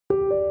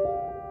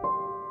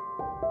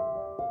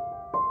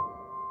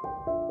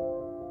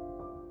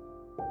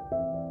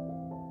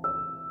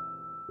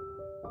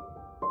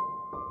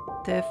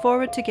the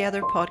Forward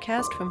Together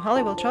podcast from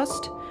Holywell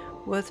Trust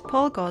with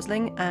Paul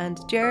Gosling and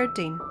Gerard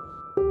Dean.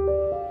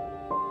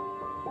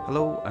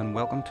 Hello and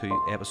welcome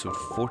to episode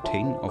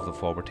 14 of the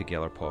Forward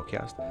Together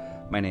podcast.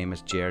 My name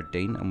is Gerard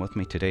Dean and with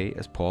me today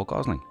is Paul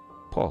Gosling.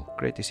 Paul,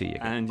 great to see you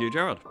again. And you,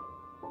 Gerard.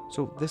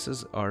 So this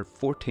is our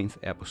 14th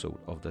episode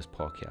of this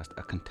podcast,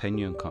 a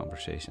continuing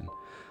conversation.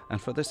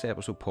 And for this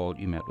episode, Paul,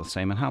 you met with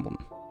Simon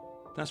Hamilton.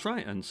 That's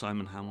right, and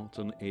Simon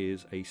Hamilton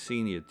is a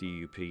senior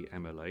DUP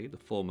MLA, the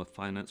former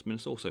finance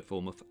minister, also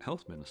former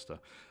health minister.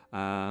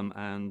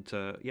 Simon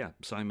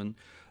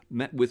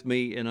met with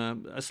me in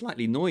a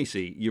slightly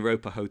noisy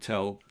Europa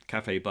Hotel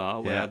cafe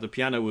bar where the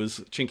piano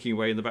was chinking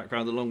away in the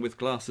background along with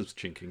glasses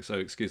chinking, so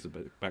excuse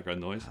the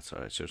background noise. That's all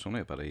right, sure, it's only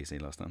a bit easy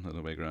last time, a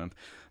little bit around.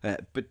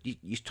 But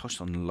you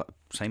touched on,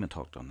 Simon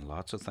talked on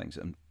lots of things,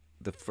 and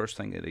the first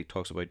thing that he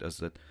talks about is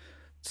that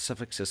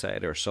civic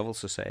society or civil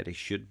society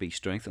should be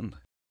strengthened.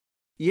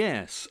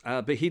 Yes,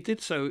 but he did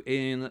so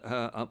in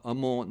a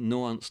more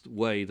nuanced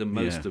way than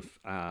most of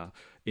our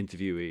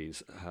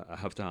interviewees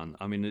have done.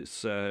 I mean,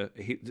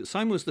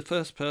 Simon was the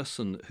first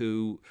person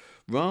who,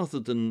 rather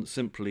than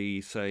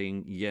simply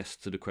saying yes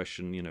to the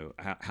question,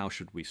 how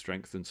should we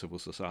strengthen civil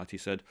society,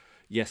 said,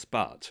 yes,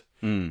 but.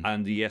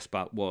 And the yes,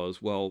 but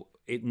was, well,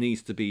 it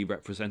needs to be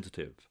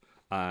representative.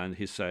 And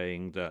he's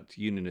saying that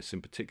unionists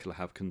in particular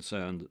have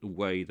concern that the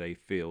way they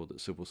feel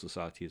that civil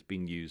society has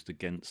been used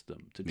against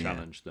them, to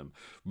challenge them,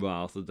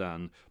 rather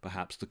than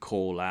perhaps to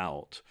call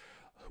out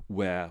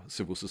where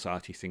civil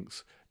society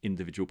thinks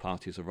individual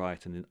parties are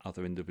right and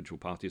other individual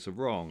parties are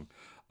wrong.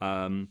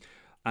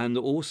 And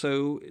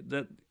also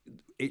that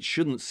it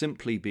shouldn't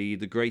simply be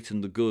the great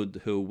and the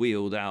good who are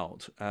wheeled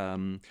out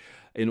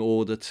in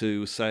order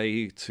to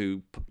say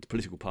to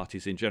political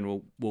parties in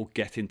general, will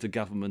get into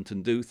government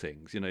and do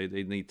things.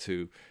 They need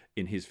to,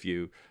 in his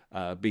view,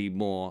 be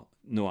more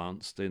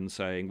nuanced in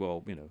saying,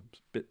 well,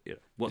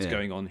 what's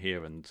going on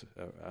here,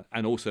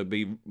 and also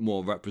be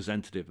more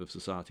representative of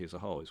society as a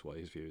whole, is what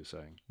his view is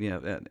saying.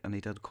 Yeah, and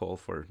he did call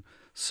for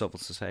civil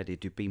society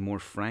to be more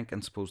frank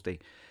and suppose they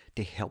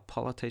help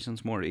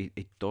politicians more.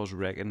 He does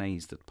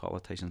recognise that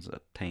politicians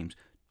at times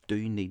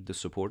do need the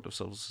support of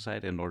civil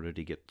society in order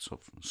to get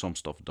some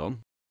stuff done.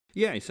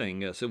 Yeah, he's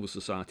saying civil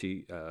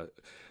society,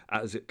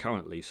 as it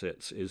currently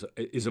sits,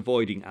 is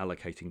avoiding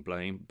allocating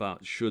blame,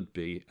 but should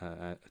be,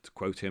 to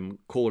quote him,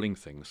 calling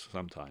things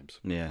sometimes.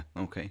 Yeah,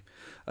 okay.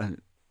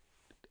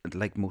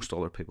 Like most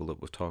other people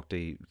that we've talked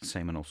to,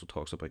 Simon also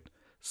talks about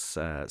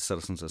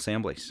citizens'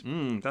 assemblies.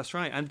 That's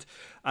right,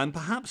 and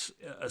perhaps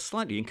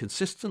slightly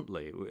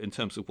inconsistently in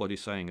terms of what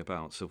he's saying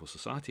about civil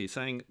society. He's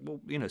saying,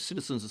 well,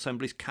 citizens'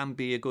 assemblies can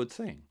be a good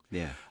thing.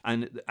 Yeah,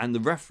 and the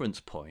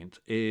reference point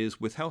is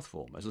with health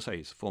reform. As I say,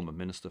 he's a former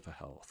minister for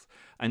health,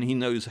 and he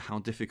knows how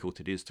difficult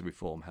it is to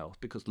reform health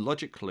because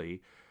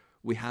logically,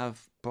 we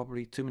have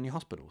probably too many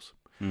hospitals.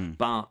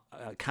 But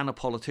can a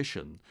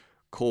politician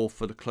call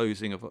for the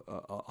closing of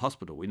a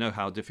hospital? We know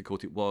how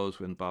difficult it was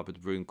when Barbara de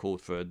Bruyn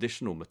called for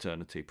additional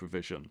maternity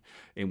provision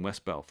in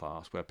West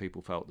Belfast, where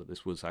people felt that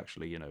this was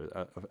actually,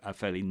 a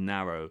fairly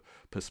narrow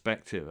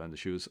perspective, and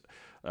she was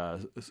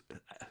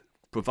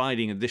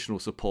providing additional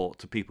support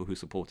to people who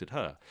supported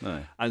her.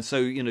 Aye. And so,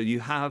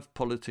 you have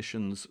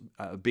politicians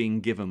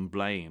being given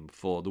blame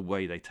for the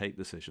way they take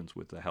decisions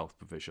with their health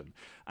provision.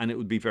 And it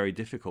would be very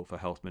difficult for a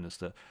health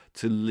minister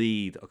to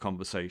lead a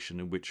conversation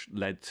in which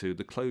led to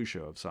the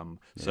closure of some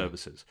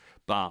services.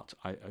 But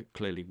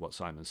clearly what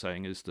Simon's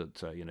saying is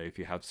that, if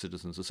you have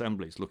citizens'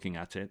 assemblies looking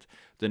at it,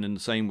 then in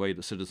the same way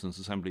that citizens'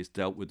 assemblies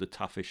dealt with the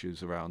tough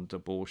issues around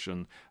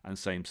abortion and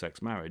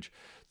same-sex marriage,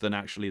 then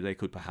actually they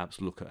could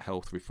perhaps look at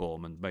health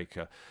reform and make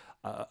a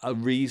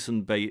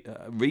reasoned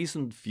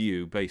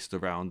view based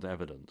around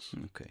evidence.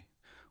 Okay.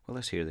 Well,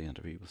 let's hear the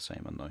interview with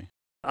Simon now.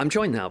 I'm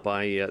joined now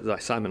by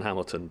Simon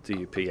Hamilton,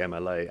 DUP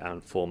MLA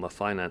and former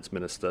finance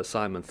minister.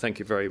 Simon, thank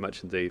you very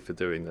much indeed for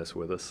doing this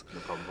with us. No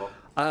problem,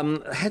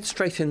 Paul. Head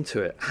straight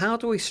into it. How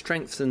do we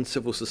strengthen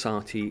civil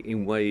society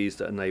in ways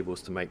that enable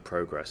us to make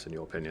progress, in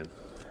your opinion?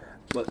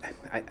 Well,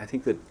 I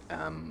think that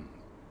I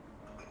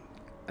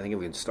think if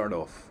we can start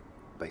off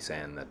by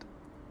saying that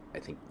I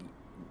think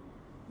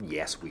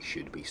yes, we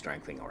should be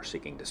strengthening or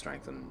seeking to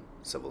strengthen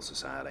civil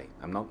society.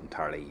 I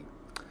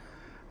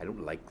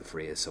don't like the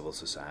phrase civil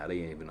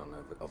society even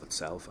of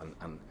itself,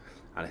 and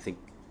I think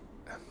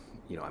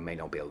I may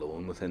not be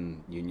alone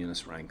within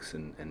unionist ranks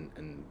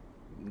in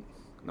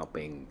not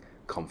being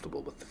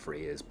comfortable with the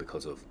phrase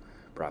because of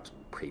perhaps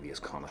previous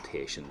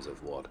connotations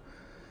of what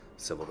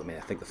civil. I mean,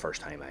 I think the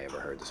first time I ever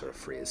heard the sort of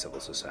phrase civil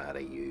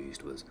society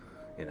used was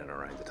in and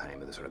around the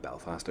time of the sort of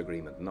Belfast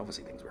Agreement, and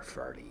obviously things were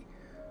fairly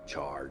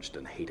charged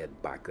and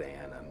heated back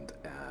then, and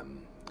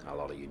a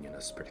lot of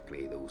unionists,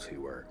 particularly those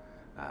who were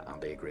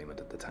anti-agreement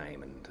at the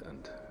time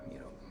and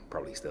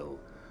probably still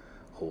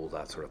hold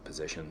that sort of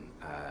position,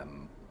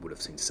 would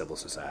have seen civil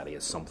society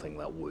as something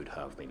that would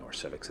have been, or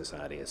civic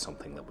society as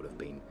something that would have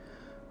been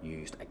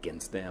used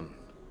against them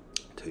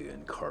to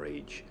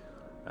encourage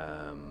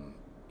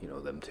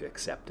them to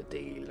accept a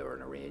deal or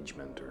an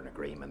arrangement or an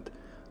agreement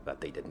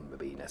that they didn't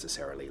maybe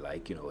necessarily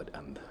like,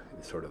 and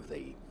sort of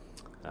the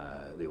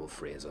The old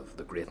phrase of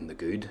the great and the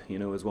good,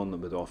 is one that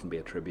would often be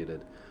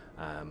attributed.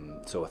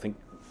 So I think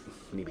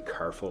we need to be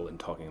careful in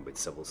talking about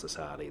civil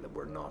society that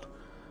we're not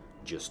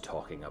just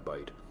talking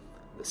about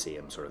the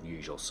same sort of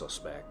usual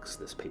suspects.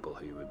 There's people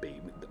who would be,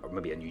 or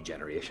maybe a new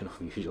generation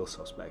of usual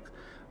suspects,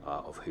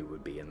 of who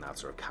would be in that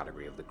sort of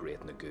category of the great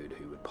and the good,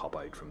 who would pop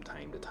out from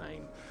time to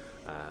time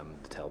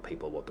to tell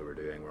people what they were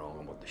doing wrong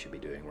and what they should be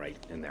doing right,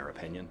 in their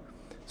opinion.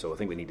 So I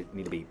think we need to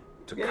be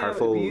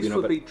careful. It would be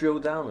useful to be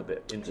drilled down a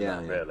bit into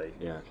that, really.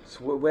 Yeah.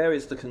 So where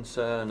is the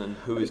concern, and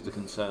who is the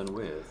concern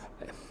with?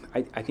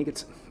 I think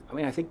it's. I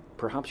mean, I think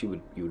perhaps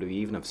you would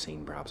even have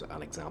seen perhaps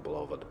an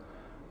example of it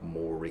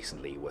more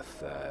recently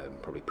with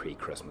probably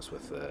pre-Christmas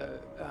with the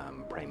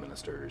Prime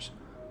Minister's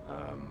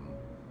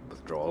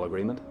withdrawal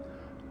agreement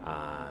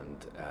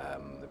and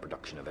the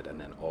production of it, and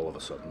then all of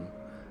a sudden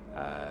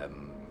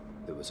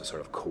there was a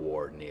sort of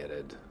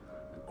coordinated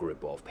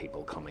group of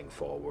people coming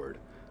forward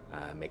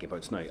making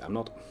points. Now,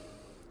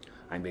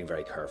 I'm being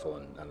very careful,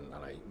 and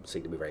I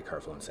seek to be very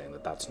careful in saying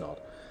that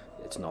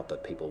it's not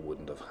that people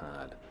wouldn't have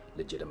had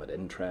legitimate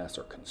interests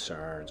or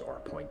concerns or a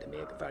point to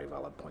make, very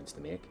valid points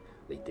to make.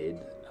 They did,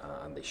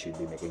 and they should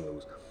be making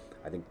those.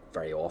 I think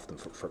very often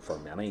for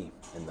many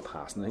in the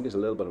past, and I think there's a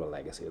little bit of a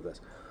legacy of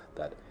this,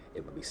 that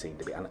it would be seen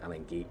to be, and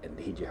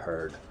indeed you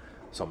heard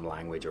some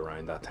language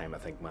around that time. I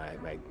think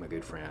my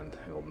good friend,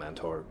 old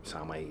mentor,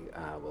 Sammy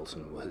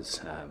Wilson,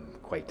 was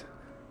quite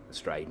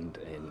strident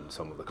in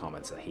some of the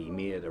comments that he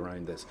made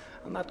around this,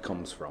 and that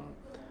comes from,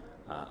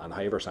 and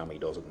however Sammy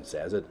does it and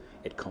says it,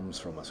 it comes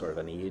from a sort of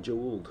an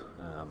age-old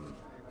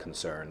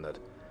concern that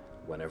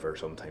whenever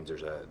sometimes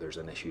there's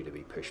an issue to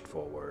be pushed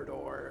forward,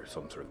 or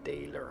some sort of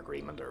deal or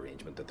agreement or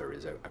arrangement, that there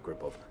is a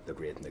group of the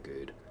great and the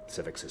good,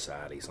 civic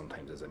society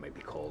sometimes as they might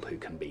be called, who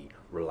can be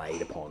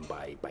relied upon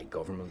by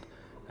government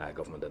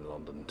in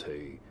London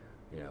to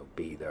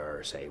be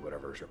there, say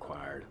whatever is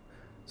required.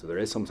 So there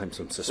is sometimes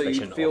some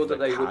suspicion of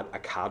a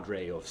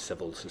cadre of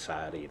civil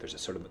society.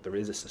 There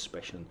is a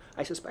suspicion.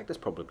 I suspect it's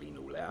probably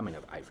no less. I mean,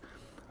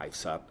 I've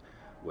sat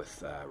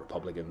with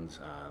Republicans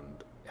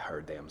and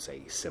heard them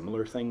say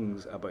similar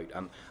things about,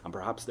 and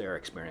perhaps their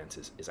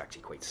experience is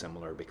actually quite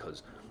similar,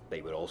 because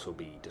they would also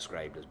be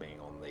described as being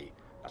on the,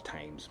 at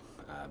times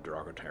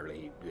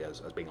derogatorily,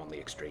 as being on the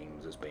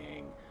extremes, as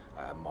being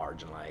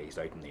marginalised,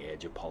 out on the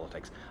edge of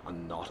politics,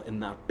 and not in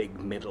that big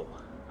middle.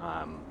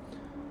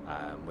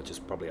 Which is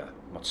probably a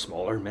much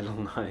smaller middle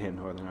now in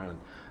Northern Ireland,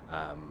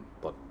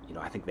 but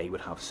I think they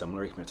would have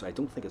similar experience. I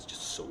don't think it's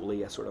just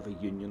solely a sort of a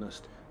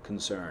unionist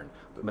concern,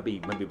 but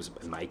maybe it was,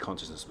 in my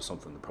consciousness, was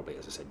something that probably,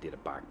 as I said,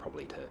 dated back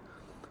probably to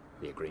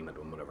the agreement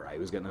whenever I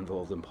was getting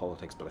involved in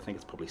politics, but I think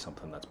it's probably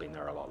something that's been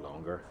there a lot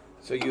longer.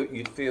 So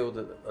you'd feel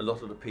that a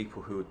lot of the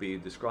people who would be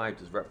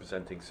described as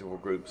representing civil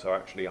groups are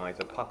actually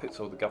either puppets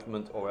of the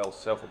government or else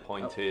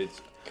self-appointed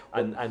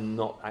and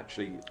not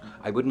actually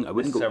I wouldn't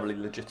necessarily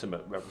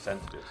legitimate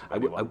representatives. I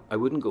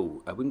wouldn't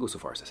go so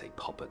far as to say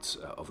puppets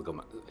of the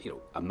government.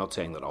 I'm not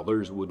saying that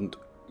others wouldn't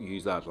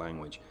use that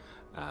language.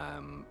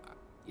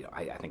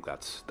 I think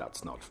that's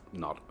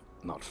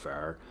not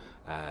fair.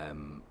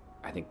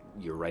 I think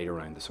you're right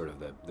around the sort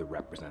of the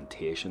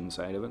representation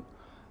side of it,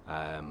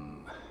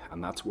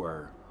 and that's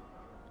where,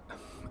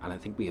 and I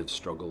think we have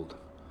struggled.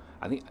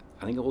 I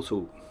think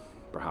also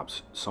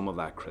perhaps some of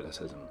that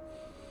criticism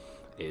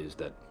is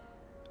that,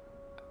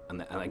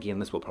 and again,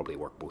 this will probably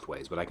work both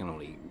ways, but I can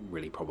only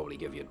really probably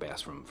give you it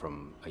best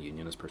from a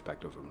unionist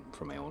perspective,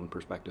 from my own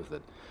perspective,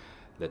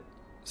 that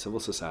civil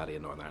society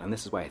in Northern Ireland, and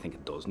this is why I think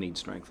it does need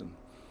strengthening,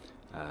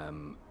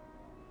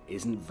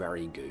 isn't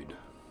very good,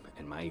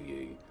 in my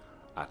view,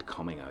 at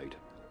coming out,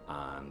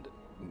 and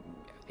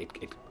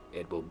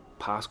it will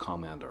pass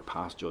comment or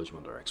pass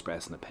judgment or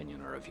express an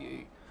opinion or a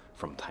view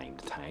from time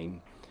to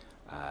time,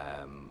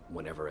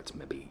 whenever it's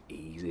maybe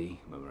easy,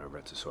 whenever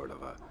it's a sort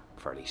of a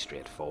fairly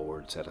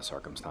straightforward set of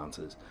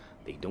circumstances.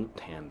 They don't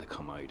tend to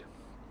come out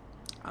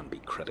and be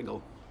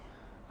critical,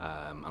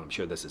 and I'm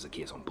sure this is a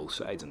case on both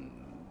sides, and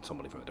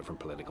somebody from a different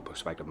political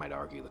perspective might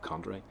argue the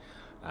contrary,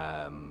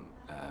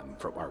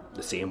 or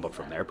the same but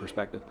from their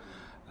perspective.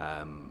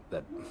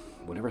 That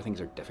whenever things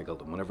are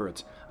difficult, and whenever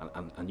it's,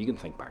 and you can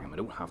think back, and I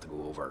don't have to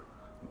go over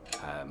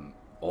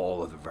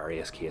all of the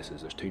various cases,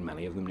 there's too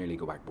many of them nearly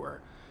go back,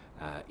 where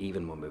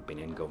even when we've been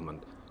in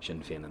government,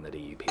 Sinn Féin and the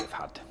DUP have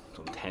had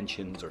some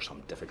tensions or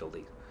some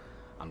difficulties,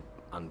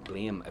 and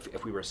blame,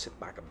 if we were to sit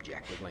back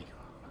objectively,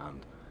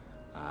 and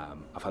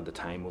I've had the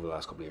time over the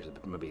last couple of years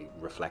to maybe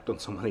reflect on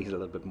some of these a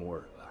little bit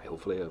more,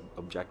 hopefully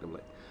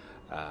objectively,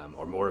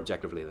 or more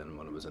objectively than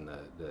when it was in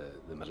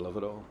the middle of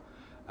it all.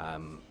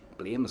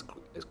 Blame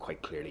is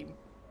quite clearly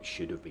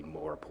should have been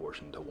more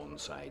apportioned to one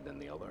side than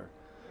the other,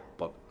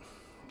 but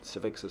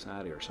civic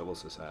society or civil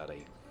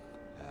society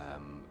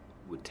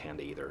would tend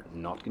to either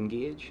not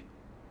engage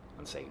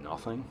and say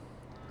nothing,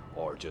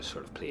 or just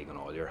sort of plague on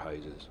all your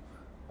houses,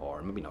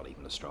 or maybe not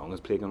even as strong as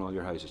plague on all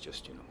your houses,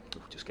 just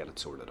just get it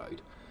sorted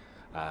out.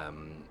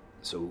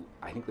 So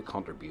I think the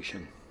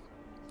contribution,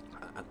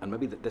 and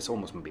maybe this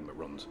almost maybe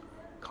runs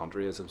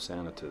contrary, as I was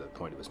saying it, to the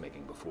point I was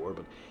making before,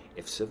 but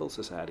if civil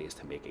society is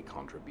to make a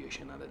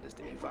contribution and it is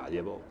to be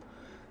valuable,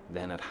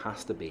 then it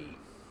has to be,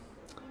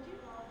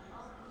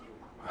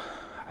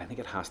 I think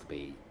it has to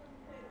be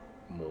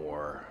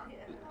more,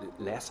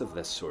 less of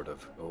this sort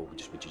of, oh, would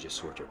you just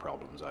sort your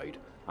problems out,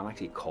 and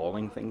actually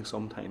calling things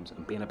sometimes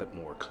and being a bit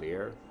more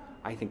clear.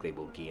 I think they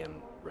will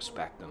gain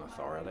respect and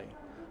authority.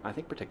 I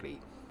think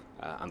particularly,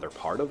 and they're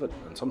part of it,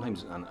 and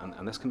sometimes,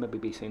 and this can maybe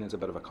be seen as a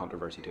bit of a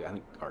controversy too. I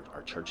think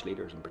our church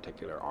leaders in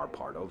particular are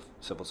part of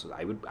civil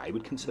society. I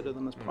would consider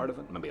them as part of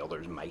it. Maybe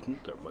others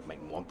mightn't, or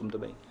might want them to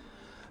be.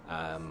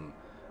 And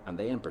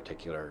they in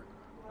particular,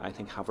 I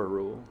think, have a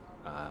role.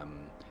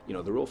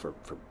 The role for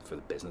the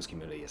business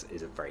community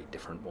is a very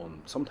different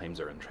one. Sometimes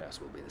their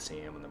interests will be the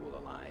same and they will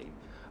align.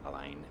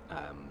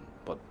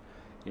 But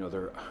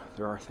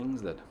there are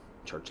things that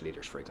church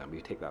leaders, for example,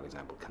 you take that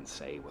example, can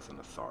say with an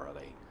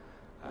authority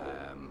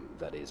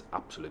that is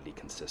absolutely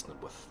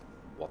consistent with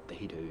what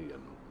they do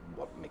and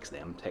what makes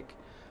them tick,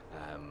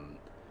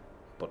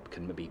 but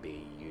can maybe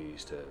be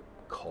used to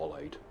call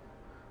out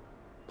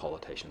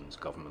politicians,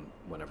 government,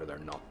 whenever they're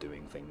not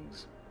doing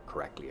things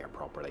correctly or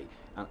properly,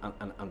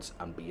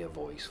 and be a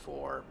voice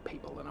for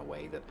people in a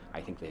way that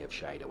I think they have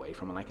shied away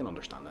from, and I can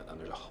understand that, and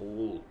there's a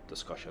whole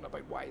discussion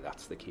about why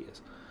that's the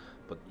case.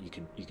 But you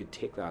could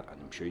take that,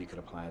 and I'm sure you could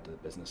apply it to the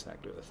business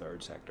sector, the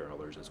third sector, and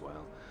others as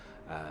well.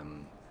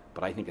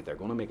 But I think if they're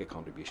going to make a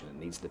contribution, it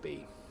needs to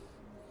be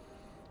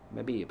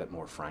maybe a bit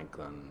more frank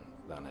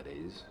than it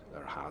is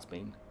or has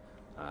been.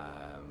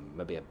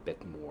 Maybe a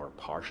bit more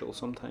partial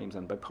sometimes,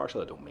 and by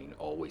partial I don't mean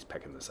always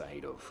picking the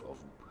side of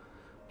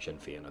Sinn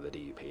Féin or the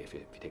DUP, if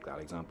you take that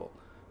example,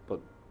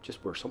 but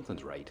just where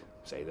something's right,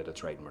 say that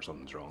it's right, and where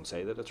something's wrong,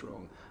 say that it's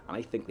wrong. And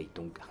I think they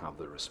don't have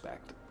the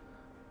respect,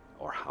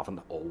 or haven't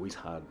always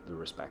had the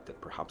respect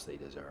that perhaps they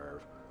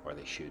deserve or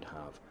they should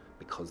have,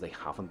 because they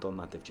haven't done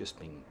that. They've just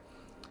been,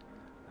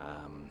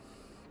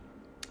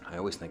 I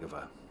always think of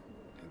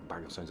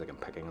it sounds like I'm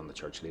picking on the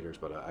church leaders,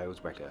 but I always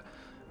back to a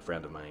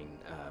friend of mine,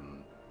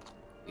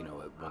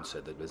 once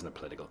said that it wasn't a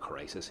political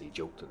crisis. He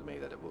joked to me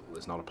that it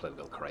was not a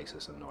political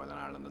crisis in Northern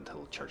Ireland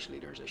until church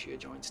leaders issue a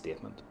joint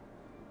statement.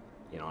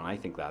 And I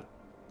think that,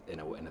 in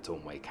its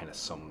own way, kind of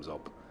sums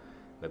up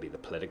maybe the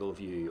political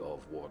view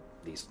of what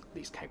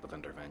these type of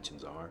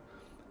interventions are.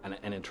 And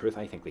in truth,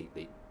 I think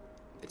it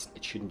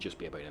shouldn't just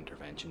be about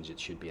interventions. It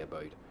should be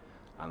about,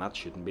 and that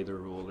shouldn't be the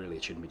rule really.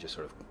 It shouldn't be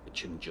it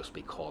shouldn't just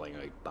be calling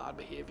out bad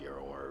behaviour,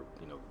 or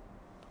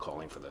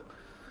calling for the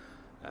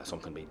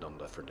something being done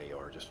differently,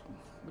 or just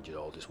would you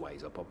all just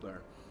wise up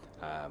there.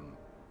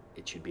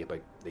 It should be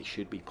about, they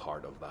should be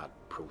part of that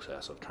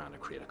process of trying to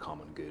create a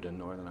common good in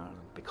Northern Ireland,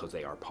 because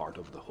they are part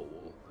of the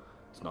whole.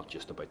 It's not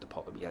just about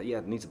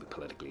it needs to be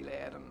politically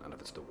led, and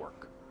if it's to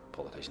work,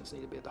 politicians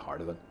need to be at the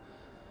heart of it.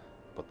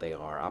 But they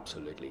are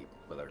absolutely,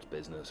 whether it's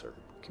business or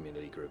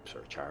community groups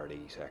or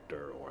charity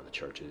sector or the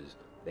churches,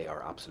 they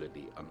are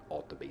absolutely and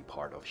ought to be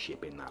part of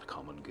shaping that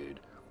common good,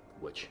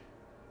 which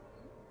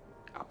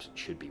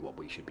should be what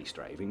we should be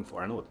striving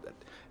for. I know it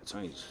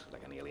sounds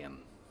like an alien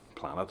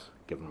planet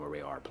given where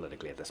we are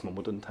politically at this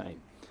moment in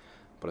time,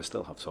 but I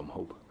still have some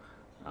hope,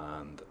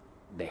 and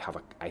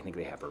I think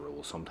they have a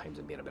role sometimes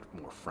in being a bit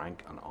more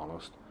frank and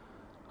honest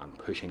and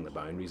pushing the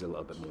boundaries a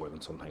little bit more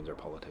than sometimes our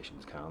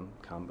politicians can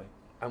be.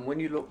 And when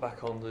you look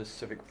back on the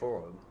Civic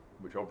Forum,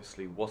 which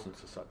obviously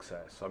wasn't a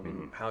success, I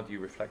mean, how do you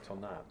reflect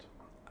on that?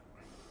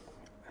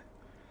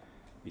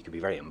 You could be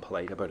very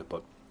impolite about it,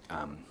 but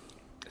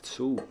it's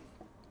so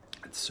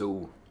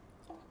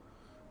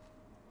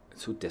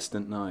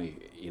distant now,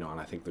 and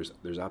I think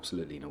there's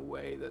absolutely no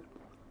way that,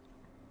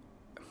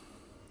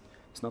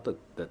 it's not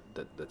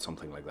that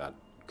something like that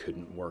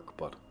couldn't work,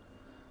 but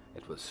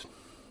it was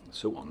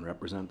so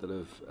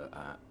unrepresentative.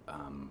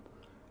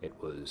 It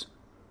was,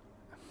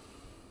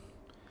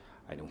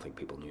 I don't think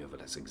people knew of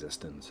its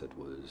existence. It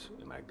was,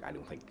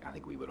 I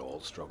think we would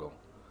all struggle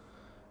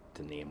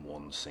to name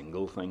one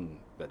single thing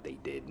that they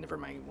did, never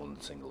mind one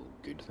single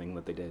good thing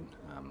that they did.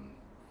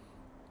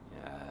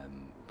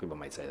 People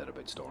might say that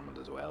about Stormont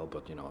as well,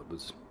 but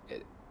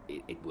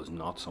it was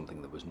not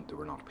something there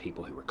were not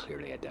people who were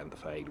clearly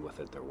identified with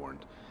it. There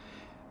weren't.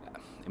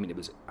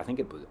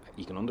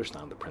 You can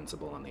understand the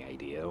principle and the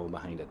idea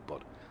behind it,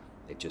 but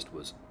it just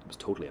was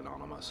totally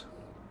anonymous.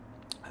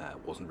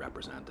 It wasn't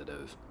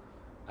representative,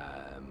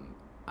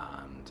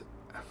 and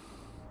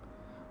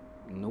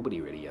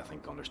nobody really, I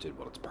think, understood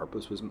what its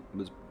purpose was.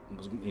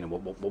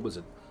 What was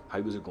it? How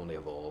was it going to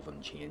evolve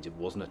and change? It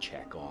wasn't a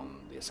check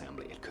on the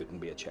Assembly. It couldn't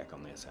be a check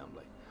on the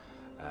Assembly.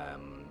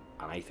 And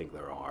I think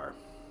there are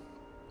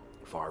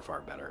far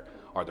better,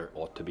 or there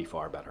ought to be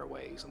far better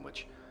ways in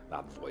which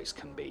that voice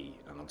can be.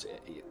 And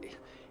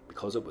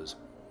because it was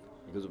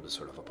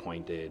sort of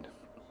appointed.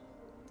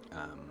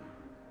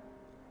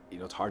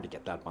 It's hard to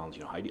get that balance.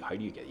 How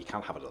do you get? You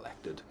can't have it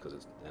elected,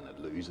 because then it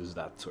loses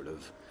that sort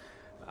of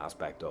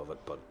aspect of it,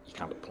 but you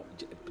can't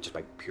just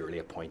by purely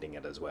appointing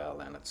it as well,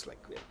 then it's like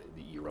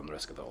you run the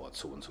risk of, it's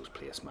so and so's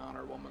place, man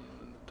or woman,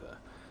 and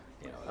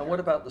And what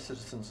about the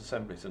citizens'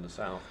 assemblies in the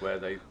south, where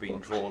they've been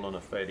drawn on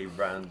a fairly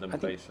random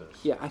basis?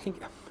 Yeah, I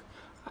think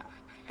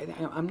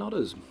I'm not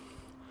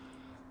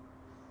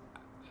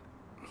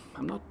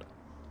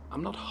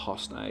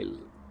hostile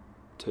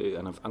to,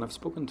 and I've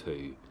spoken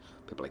to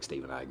people like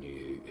Stephen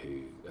Agnew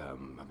who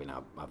have been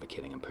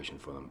advocating and pushing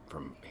for them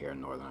from here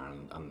in Northern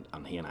Ireland,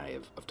 and he and I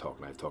have talked,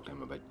 and I've talked to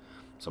him about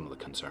some of the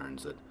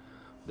concerns that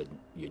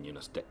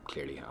unionists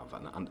clearly have,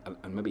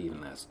 and maybe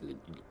even less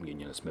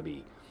unionists,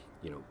 maybe,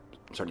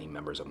 certainly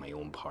members of my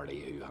own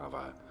party who have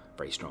a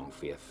very strong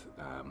faith,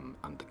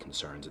 and the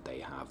concerns that they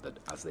have, that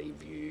as they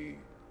view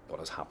what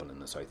has happened in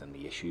the south and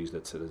the issues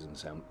that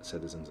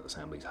citizens'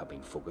 assemblies have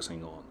been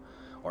focusing on,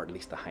 or at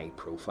least the high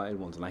profile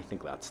ones, and I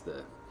think that's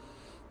the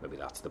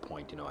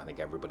point. I think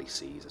everybody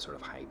sees the sort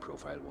of high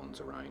profile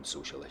ones around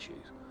social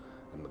issues,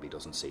 and maybe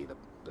doesn't see the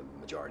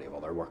majority of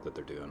other work that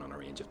they're doing on a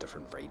range of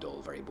different, very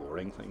dull, very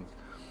boring things.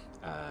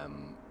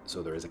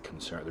 So there is a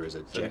concern.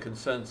 The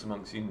concerns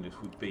amongst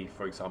unionists would be,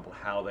 for example,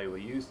 how they were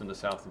used in the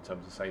south in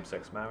terms of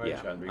same-sex marriage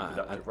and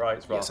reproductive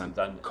rights, rather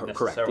than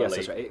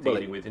necessarily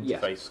dealing with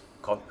interface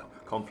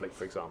conflict,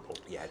 for example.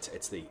 Yeah,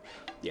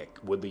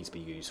 would these be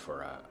used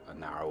for a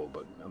narrow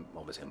but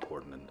obviously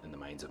important in the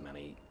minds of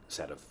many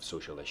set of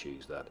social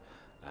issues that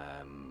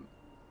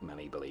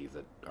many believe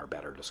that are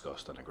better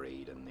discussed and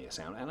agreed in the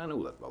assembly. And I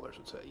know that others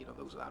would say,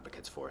 those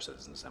advocates for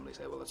citizens' assembly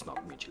say, well, it's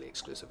not mutually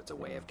exclusive, it's a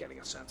way of getting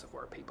a sense of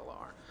where people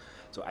are.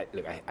 So I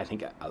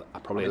think I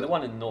probably... the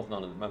one in Northern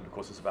Ireland at the moment, of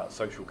course, is about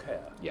social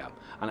care. Yeah,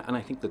 and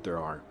I think that there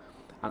are...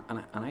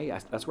 And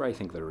that's where I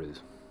think there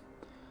is...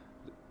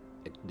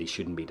 They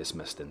shouldn't be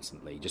dismissed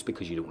instantly. Just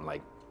because you don't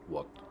like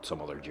what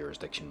some other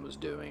jurisdiction was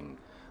doing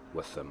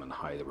with them and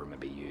how they were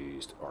maybe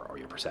used, or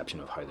your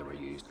perception of how they were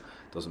used,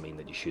 doesn't mean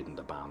that you shouldn't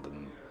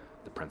abandon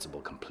the principle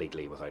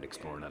completely without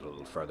exploring it a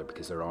little further,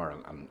 because there are,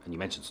 and you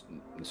mentioned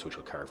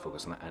social care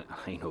focus, and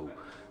I know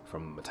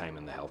from my time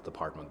in the health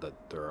department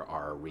that there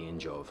are a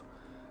range of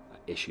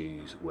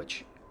issues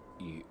which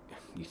you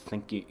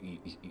think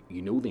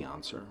you know the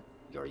answer,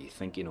 or you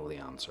think you know the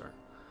answer,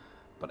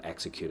 but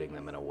executing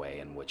them in a way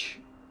in which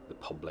the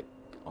public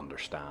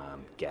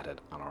understand, get it,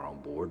 and are on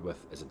board with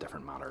is a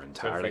different matter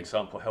entirely. So, for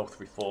example, health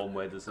reform,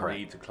 where there's a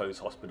need to close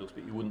hospitals,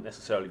 but you wouldn't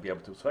necessarily be able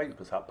to persuade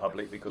the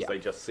public because they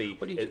just see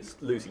it's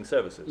losing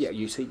services. Yeah,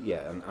 you see,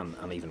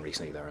 and even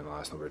recently there in the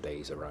last number of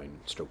days around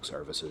stroke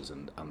services,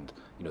 and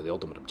the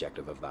ultimate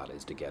objective of that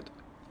is to get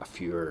a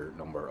fewer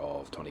number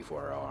of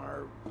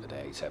 24-hour a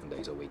day, 7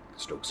 days a week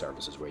stroke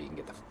services where you can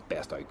get the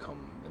best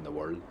outcome in the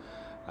world.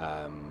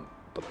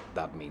 But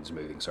that means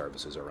moving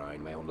services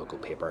around. My own local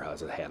paper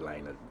has a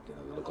headline that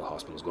the local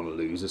hospital is going to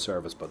lose a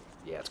service, but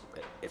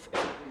if it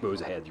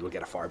moves ahead, you will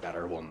get a far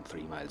better one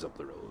 3 miles up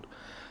the road.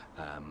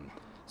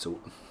 So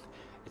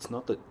it's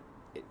not that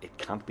it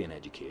can't be an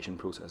education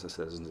process, a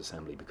citizens'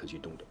 assembly, because you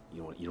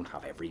don't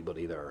have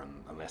everybody there,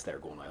 and unless they're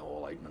going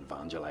all out and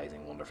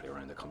evangelising wonderfully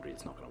around the country,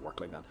 it's not going to work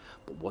like that.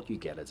 But what you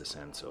get is a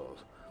sense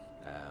of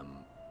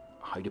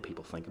how do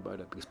people think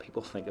about it, because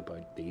people think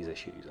about these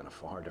issues in a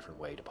far different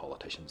way to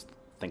politicians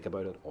think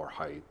about it, or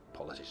how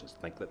politicians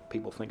think that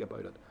people think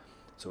about it.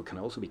 So it can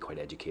also be quite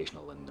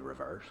educational in the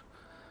reverse,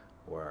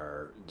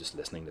 where just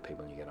listening to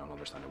people and you get an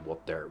understanding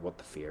what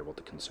the fear, what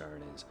the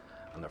concern is,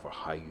 and therefore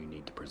how you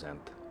need to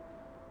present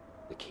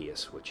the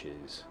case, which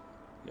is,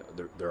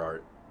 there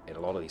are, in a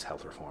lot of these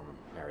health reform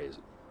areas,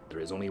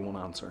 there is only one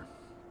answer.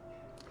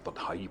 But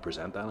how you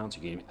present that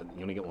answer, you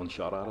only get one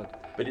shot at it.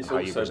 But it's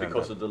also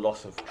because of the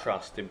loss of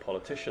trust in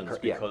politicians,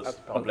 because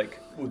the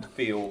public would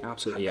feel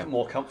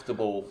more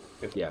comfortable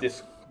if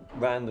this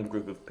random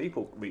group of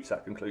people reach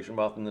that conclusion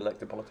rather than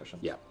elected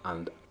politicians. Yeah,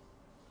 and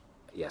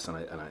yes, and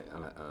I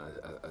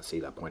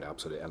see that point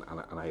absolutely. And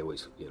I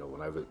always,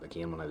 when I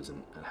was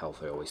in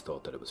health, I always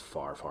thought that it was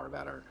far, far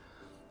better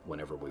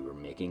whenever we were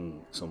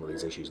making some of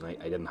these issues, and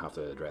I didn't have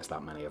to address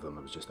that many of them.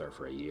 I was just there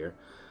for a year.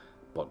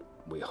 But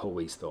we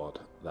always thought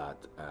that,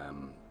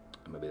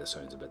 maybe this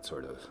sounds a bit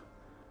sort of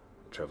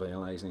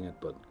trivialising it,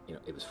 but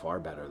it was far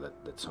better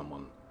that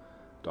someone,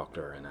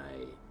 doctor in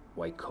a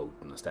white coat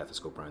and a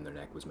stethoscope around their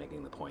neck, was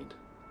making the point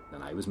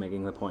than I was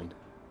making the point,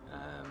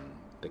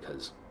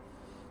 because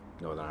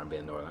Northern Ireland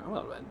being Northern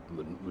Ireland,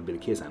 well, it would be the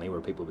case anywhere.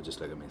 People would just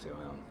look at me and say,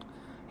 well,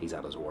 he's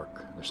at his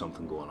work, there's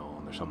something going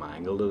on, there's some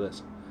angle to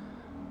this.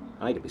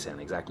 And I could be saying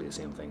exactly the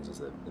same things as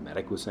the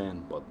medic was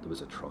saying, but there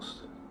was a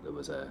trust, there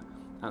was a...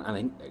 And I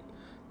think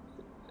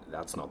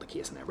that's not the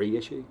case in every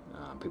issue.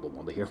 People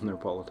want to hear from their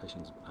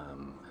politicians,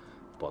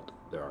 but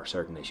there are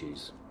certain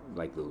issues,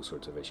 like those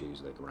sorts of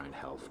issues, like around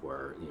health,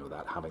 where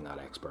that having that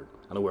expert.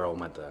 I know we're all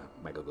meant to.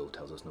 Michael Gove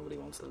tells us nobody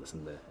wants to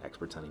listen to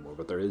experts anymore,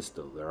 but there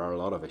are a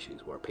lot of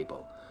issues where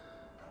people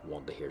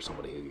want to hear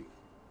somebody who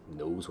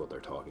knows what they're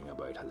talking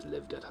about, has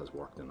lived it, has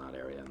worked in that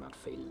area, in that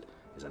field,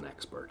 is an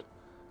expert.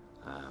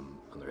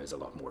 And there is a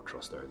lot more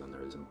trust there than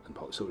there is in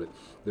politics. So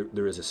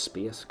there is a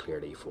space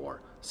clearly for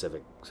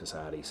civic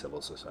society,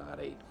 civil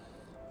society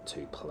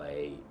to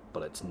play,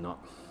 but it's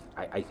not.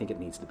 I think it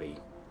needs to be.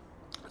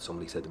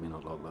 Somebody said to me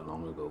not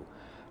long ago,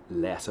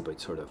 less about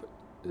sort of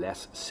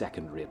less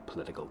second-rate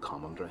political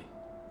commentary,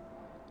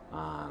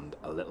 and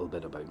a little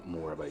bit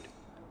more about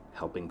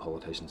helping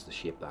politicians to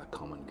shape that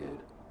common good,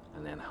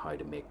 and then how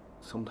to make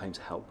sometimes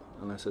help.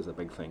 And this is a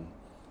big thing.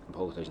 And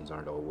politicians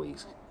aren't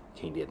always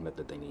keen to admit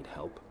that they need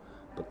help,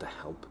 but to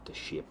help to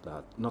shape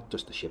that, not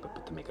just to shape it,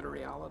 but to make it a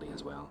reality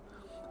as well.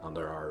 And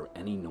there are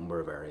any number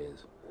of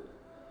areas,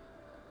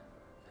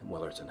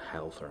 whether it's in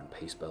health or in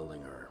peace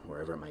building or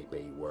wherever it might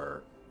be,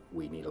 where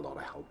we need a lot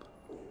of help.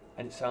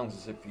 And it sounds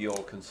as if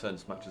your concern,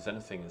 as much as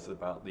anything, is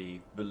about the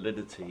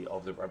validity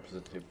of the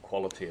representative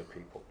quality of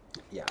people.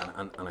 Yeah,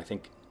 and I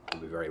think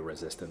we'll be very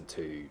resistant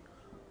to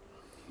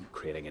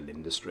creating an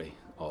industry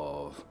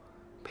of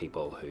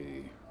people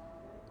who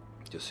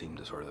just seem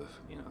to sort of,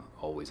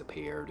 always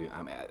appear.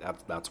 I mean,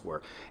 that's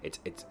where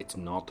it's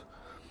not.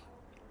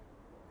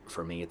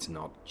 For me, it's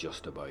not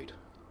just about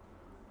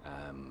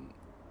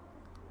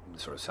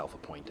sort of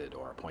self-appointed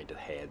or appointed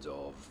heads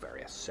of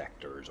various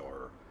sectors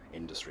or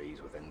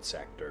industries within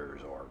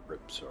sectors or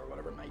groups or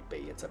whatever it might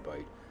be. It's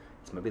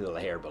maybe the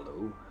layer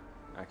below,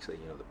 actually,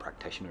 the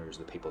practitioners,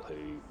 the people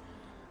who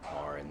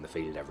are in the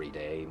field every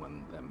day.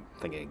 When I'm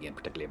thinking again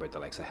particularly about the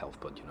likes of health,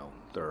 but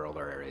there are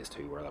other areas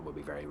too where that would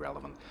be very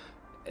relevant.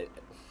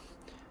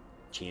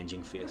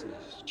 Changing faces,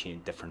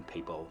 different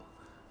people,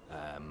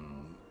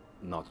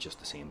 not just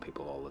the same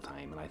people all the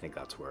time. And I think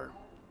that's where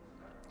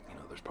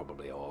there's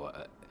probably all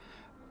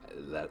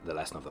the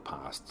lesson of the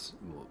past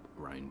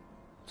around,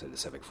 say, the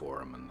Civic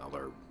Forum and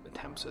other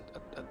attempts at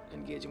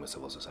engaging with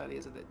civil society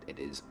is that it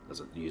is,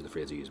 as I used the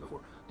phrase I used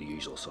before, the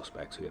usual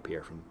suspects who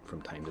appear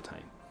from time to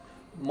time.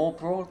 More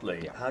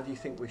broadly, how do you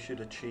think we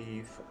should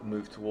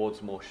move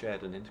towards a more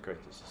shared and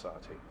integrated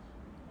society?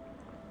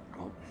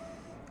 Well,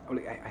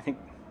 I think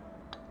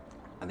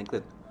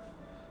that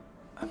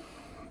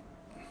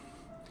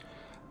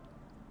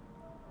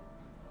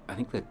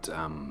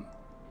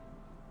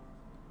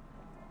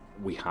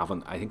we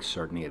haven't. I think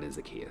certainly it is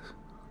the case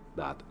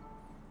that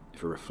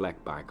if you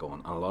reflect back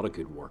on, a lot of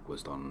good work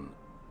was done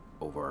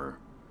over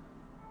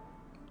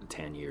the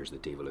 10 years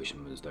that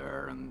devolution was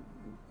there and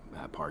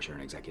power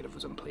sharing executive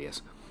was in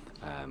place,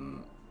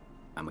 and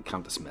we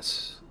can't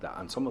dismiss that.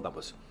 And some of that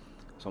was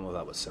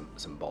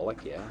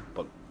symbolic, yeah,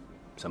 but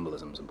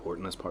symbolism is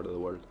important as part of the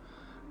world.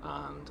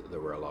 And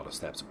there were a lot of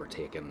steps that were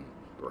taken,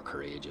 that were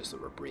courageous,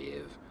 that were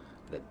brave,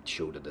 that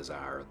showed a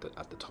desire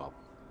at the top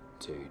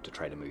to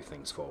try to move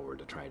things forward,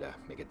 to try to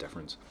make a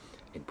difference.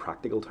 In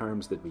practical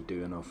terms, did we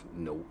do enough?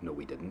 No,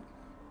 we didn't.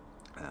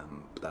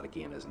 But that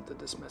again isn't to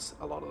dismiss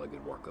a lot of the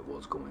good work that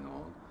was going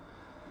on.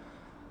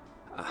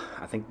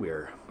 I think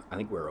we're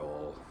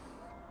all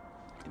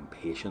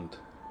impatient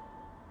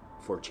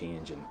for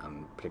change, and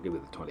particularly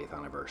with the 20th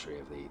anniversary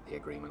of the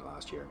agreement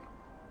last year,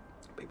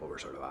 people were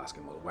sort of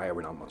asking, well, why are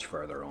we not much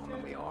further on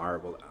than we are?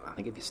 Well, I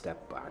think if you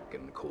step back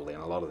and collate,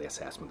 and a lot of the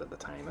assessment at the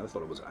time,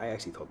 I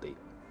actually thought the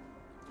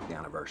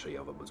anniversary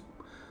of it was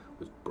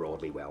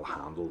broadly well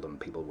handled, and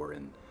people were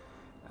in,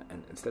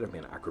 and instead of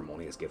being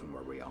acrimonious given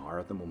where we are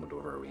at the moment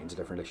over a range of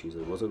different issues,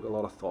 there was a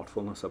lot of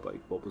thoughtfulness about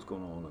what was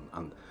going on.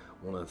 And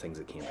one of the things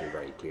that came through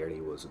very clearly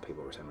was that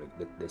people were saying,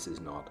 like, this is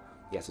not,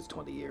 yes, it's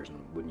 20 years and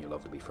wouldn't you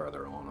love to be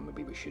further on, and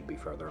maybe we should be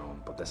further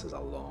on, but this is a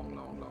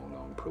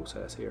long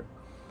process here.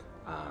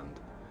 And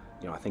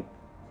I think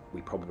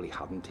we probably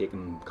hadn't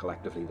taken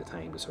collectively the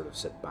time to sort of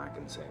sit back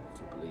and say,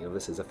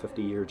 this is a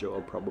 50-year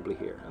job probably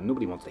here, and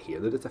nobody wants to hear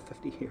that it's a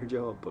 50-year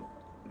job, but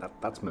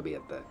that's maybe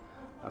at the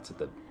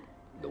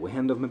way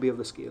end of maybe of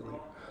the scale here.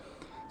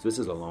 So this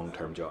is a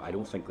long-term job. I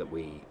don't think that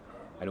we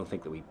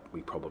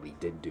probably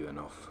did do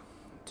enough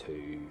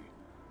to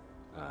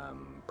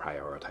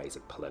prioritise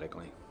it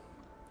politically,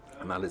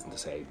 and that isn't to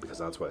say, because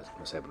that's what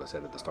I said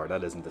at the start,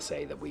 that isn't to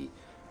say that we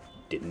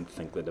didn't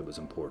think that it was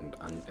important.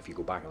 And if you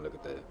go back and look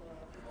at the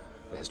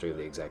history of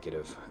the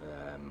executive,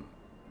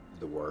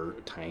 there were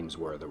times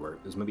where there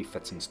was maybe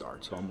fits and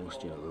starts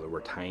almost. There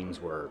were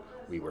times where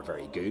we were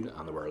very good,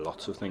 and there were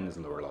lots of things,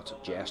 and there were lots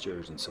of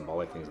gestures and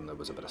symbolic things, and there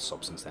was a bit of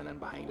substance then in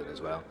behind it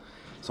as well.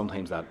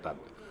 Sometimes that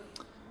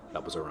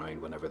was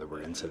around whenever there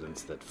were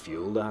incidents that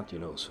fueled that.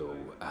 So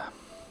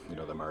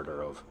the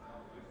murder of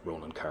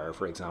Ronan Kerr,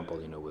 for example,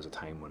 was a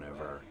time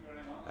whenever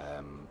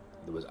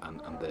there was, and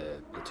the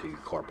two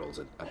corporals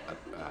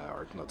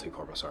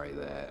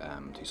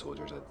two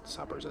soldiers at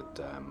sappers at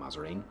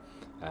Mazarine,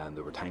 and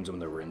there were times when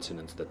there were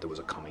incidents that there was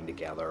a coming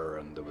together,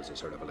 and there was a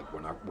sort of like,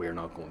 we're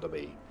not going to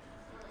be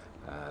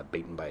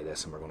beaten by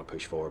this, and we're going to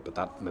push forward. But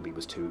that maybe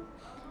was too.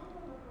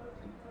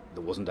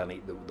 There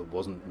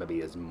wasn't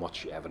maybe as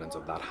much evidence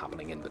of that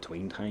happening in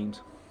between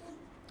times,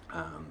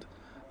 and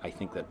I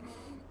think that,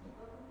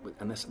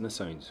 and this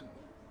sounds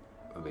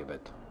maybe a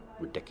bit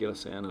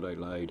ridiculous saying it out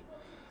loud.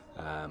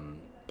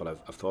 But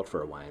I've thought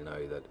for a while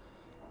now that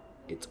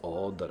it's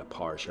odd that a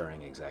power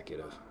sharing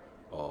executive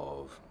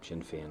of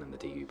Sinn Féin and the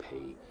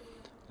DUP,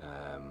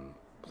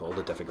 with all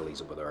the difficulties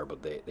that were there,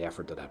 but the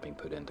effort that had been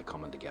put into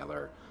coming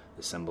together,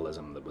 the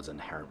symbolism that was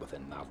inherent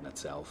within that in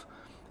itself,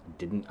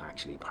 didn't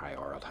actually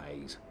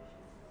prioritise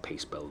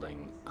peace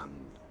building and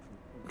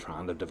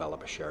trying to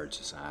develop a shared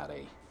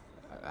society,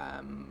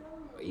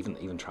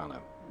 even trying to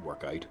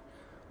work out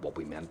what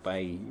we meant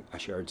by a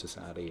shared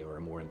society or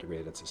a more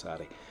integrated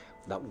society.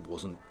 That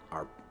wasn't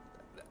our.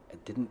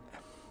 It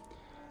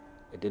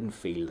didn't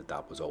feel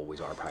that was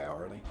always our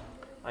priority.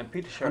 And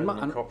Peter Sheridan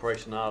of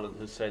Cooperation Ireland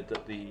has said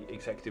that the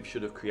executive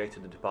should have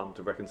created a Department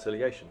of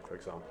Reconciliation, for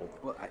example.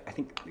 Well, I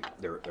think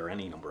there are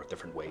any number of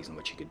different ways in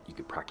which you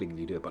could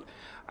practically do it, but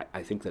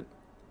I think that,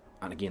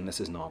 and again, this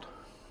is not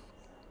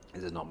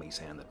me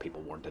saying that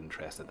people weren't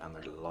interested, and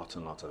there's lots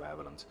and lots of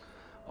evidence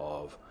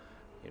of,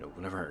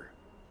 whenever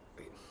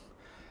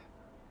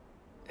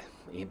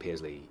Ian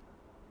Paisley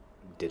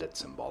did it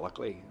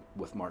symbolically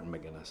with Martin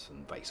McGuinness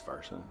and vice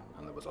versa,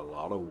 and there was a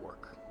lot of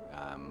work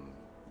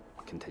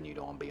continued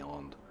on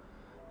beyond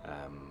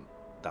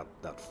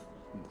that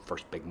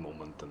first big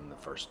moment in the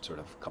first sort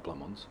of couple of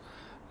months.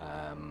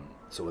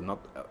 So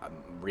I'm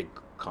really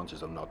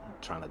conscious of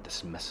not trying to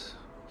dismiss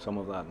some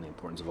of that and the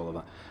importance of all of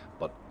that,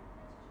 but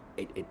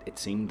it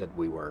seemed that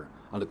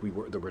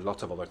there were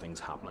lots of other things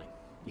happening.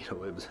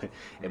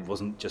 It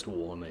wasn't just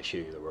one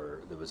issue.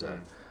 There was a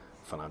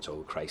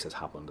financial crisis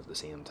happened at the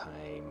same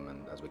time,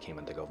 and as we came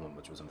into government,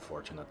 which was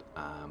unfortunate,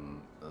 and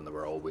there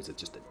were always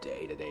just the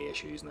day-to-day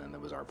issues, and then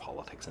there was our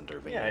politics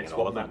intervening. Yeah, it's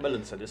what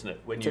Macmillan said, isn't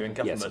it? When you're in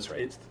government, yes,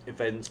 right. It's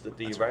events that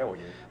derail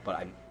you.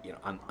 But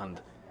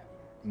and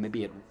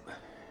maybe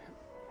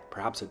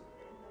perhaps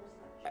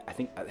I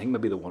think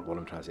maybe what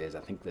I'm trying to say is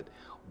I think that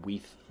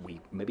we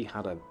maybe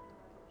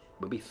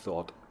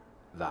thought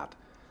that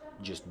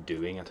just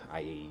doing it,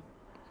 i.e.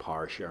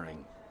 power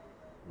sharing,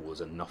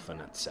 was enough in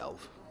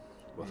itself,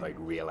 without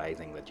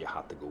realising that you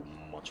had to go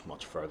much,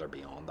 much further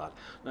beyond that.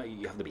 Now,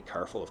 you have to be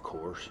careful, of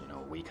course.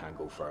 We can't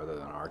go further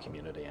than our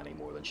community any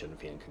more than Sinn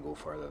Féin can go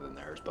further than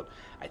theirs. But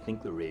I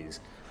think there was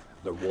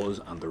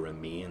and there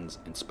remains,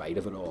 in spite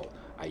of it all,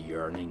 a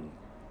yearning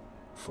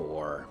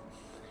for...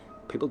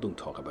 People don't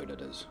talk about it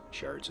as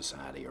shared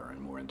society or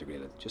more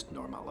integrated, just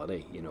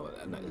normality,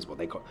 and that is what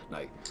they call...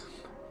 Now,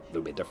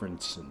 there'll be a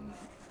difference in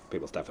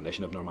people's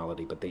definition of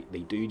normality, but they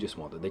do just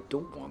want it. They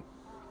don't want...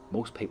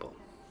 Most people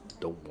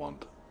don't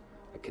want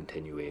a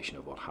continuation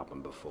of what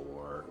happened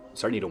before.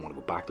 Certainly don't want to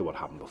go back to what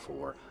happened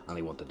before, and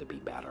they want it to be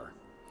better.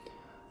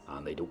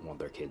 And they don't want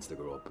their kids to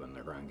grow up and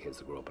their grandkids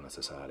to grow up in a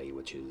society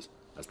which is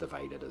as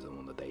divided as the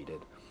one that they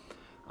did.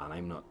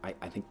 And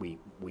I think we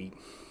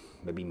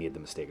maybe made the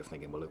mistake of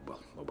thinking, well,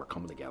 we're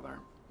coming together,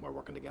 we're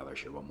working together,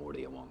 sure, what more do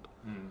you want?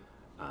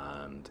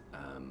 And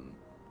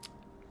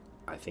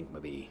I think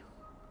maybe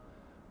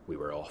we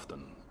were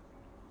often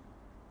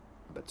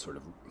a bit sort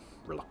of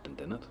reluctant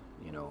in it.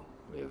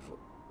 We've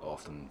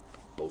often,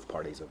 both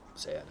parties have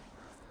said,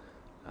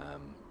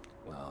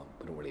 well,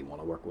 we don't really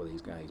want to work with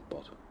these guys,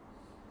 but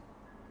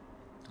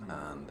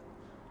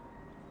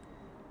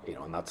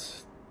and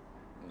that's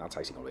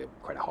actually going to be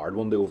quite a hard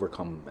one to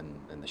overcome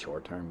in the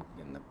short term,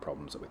 in the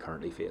problems that we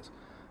currently face.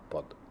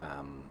 But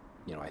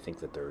I think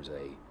that there's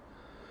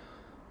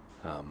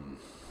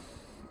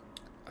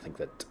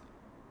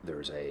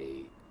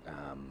a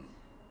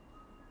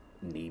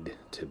need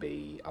to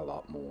be a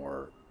lot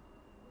more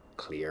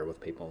clear with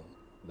people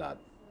that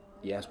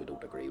yes, we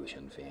don't agree with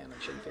Sinn Féin,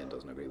 and Sinn Féin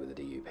doesn't agree with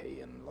the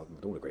DUP, and we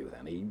don't agree with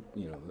any,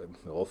 we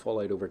all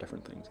fall out over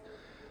different things,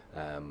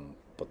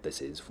 but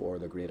this is for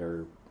the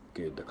greater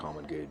good, the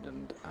common good,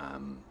 and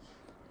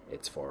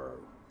it's for,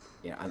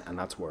 and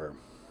that's where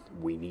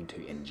we need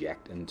to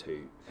inject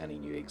into any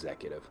new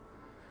executive.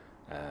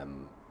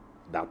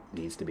 That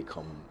needs to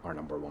become our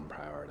number one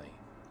priority.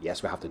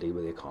 Yes, we have to deal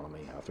with the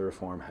economy, you have to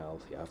reform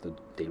health, you have to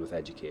deal with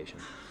education,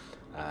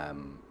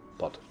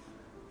 but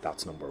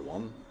that's number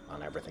one,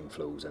 and everything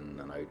flows in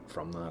and out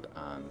from that,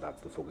 and that's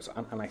the focus.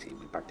 And actually,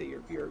 back to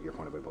your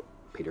point about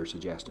Peter's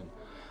suggestion,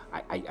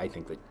 I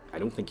think that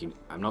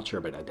I'm not sure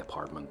about a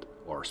department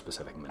or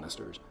specific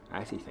ministers.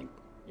 I actually think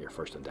your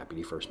first and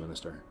deputy first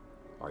minister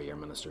are your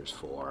ministers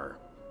for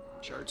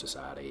shared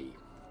society,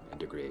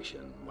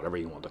 integration, whatever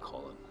you want to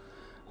call it,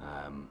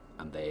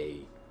 and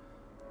they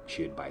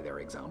should, by their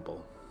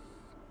example,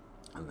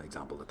 and the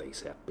example that they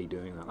set, be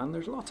doing that. And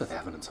there's lots of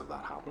evidence of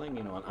that happening,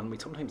 and we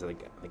sometimes I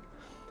think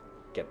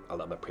get a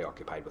little bit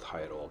preoccupied with how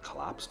it all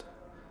collapsed.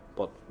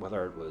 But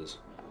whether it was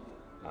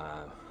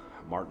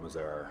Martin was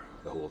there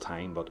the whole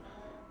time, but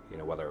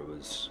whether it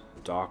was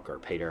Doc or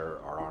Peter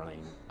or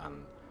Arlene,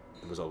 and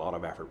there was a lot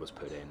of effort was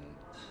put in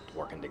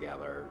working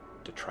together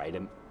to try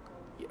to,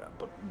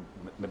 but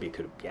maybe it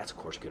could have, yes, of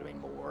course it could have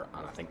been more,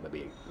 and I think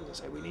maybe, as I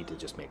say, we need to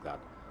just make that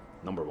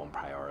number one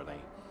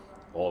priority.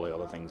 All the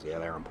other things, yeah,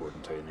 they're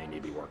important too, and they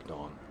need to be worked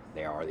on.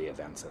 They are the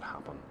events that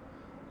happen,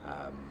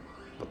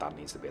 but that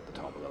needs to be at the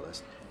top of the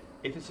list.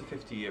 If it's a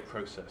 50-year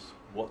process,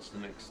 what's the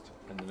next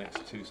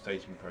two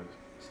staging points?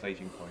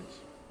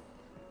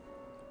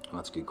 Well,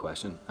 that's a good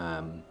question.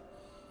 I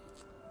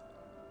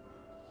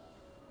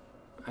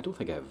don't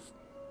think I've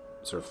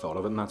sort of thought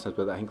of it in that sense,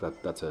 but I think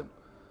that's a...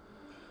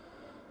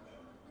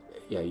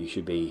 Yeah, you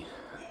should be...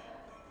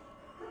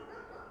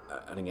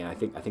 And again, I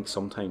think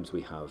sometimes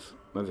we have...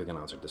 Maybe I can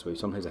answer it this way.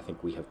 Sometimes I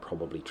think we have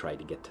probably tried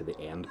to get to the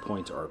end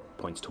point, or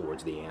points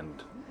towards the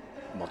end,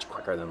 much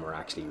quicker than we're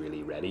actually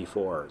really ready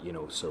for,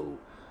 so...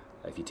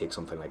 if you take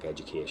something like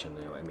education,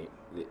 you know, I mean,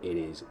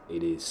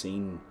 it is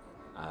seen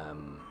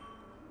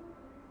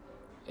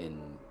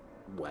in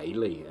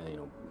widely, you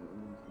know,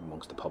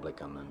 amongst the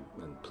public and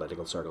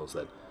political circles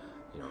that,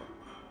 you know,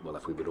 well,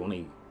 if we would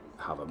only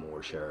have a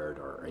more shared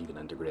or even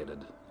integrated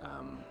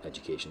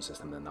education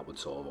system, then that would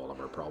solve all of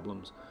our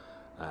problems.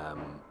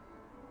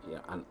 Yeah,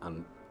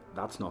 and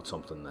that's not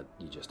something that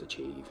you just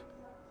achieve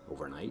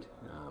overnight.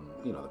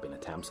 You know, there have been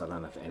attempts at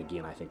it, and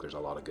again, I think there's a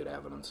lot of good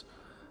evidence.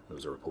 There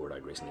was a report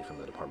out recently from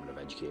the Department of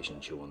Education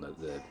showing that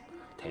the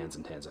tens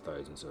and tens of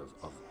thousands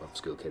of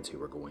school kids who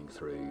were going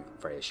through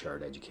various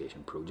shared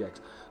education projects.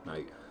 Now,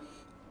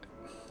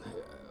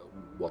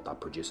 what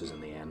that produces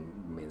in the end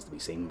remains to be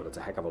seen, but it's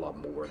a heck of a lot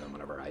more than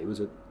whenever I was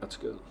at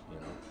school, you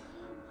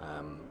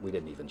know. We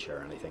didn't even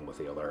share anything with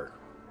the other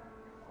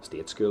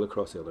state school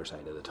across the other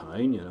side of the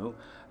town, you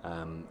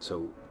know.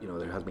 So, you know,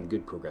 there has been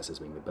good progress has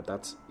been made, but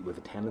that's with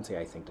a tendency,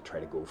 I think, to try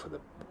to go for the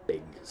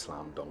big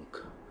slam dunk,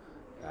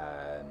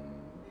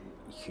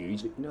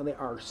 huge, you know, they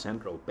are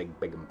central, big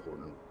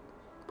important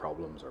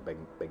problems, or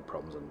big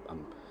problems,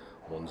 and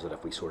ones that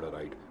if we sorted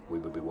out, we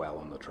would be well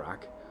on the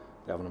track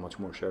to having a much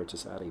more shared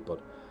society.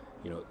 But,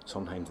 you know,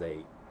 sometimes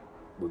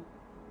we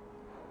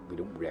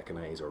don't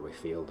recognise, or we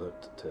fail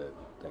to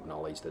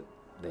acknowledge that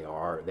they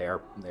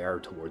are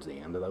towards the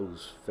end of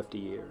those 50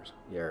 years.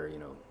 They're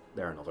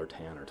another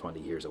 10 or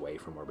 20 years away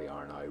from where we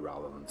are now,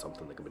 rather than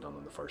something that could be done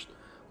in the first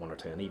 1 or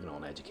 2. And even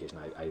on education,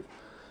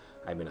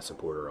 I've been a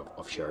supporter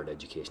of shared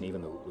education,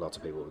 even though lots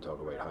of people will talk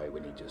about how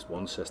we need just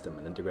one system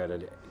and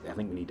integrated. I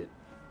think we need to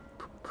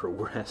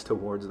progress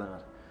towards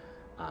that.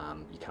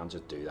 You can't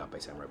just do that by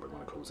saying, right, we're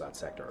going to close that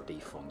sector or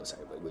defund the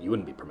sector. Well, you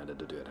wouldn't be permitted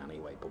to do it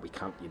anyway, but we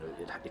can't, you know,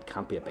 it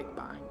can't be a big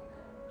bang.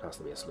 It has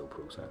to be a slow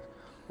process.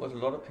 What a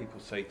lot of people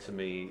say to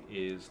me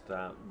is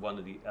that one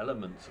of the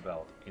elements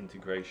about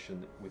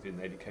integration within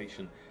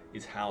education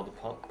is how the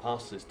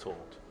past is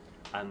taught,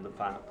 and the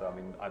fact that, I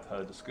mean, I've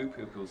heard a school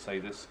people say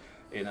this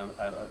in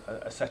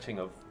a setting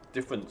of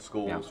different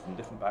schools from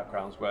different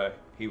backgrounds, where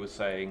he was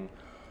saying,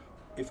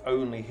 if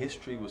only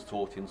history was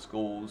taught in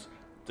schools,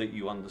 that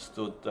you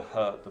understood the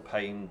hurt, the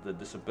pain, the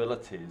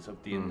disabilities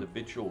of the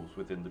individuals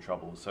within the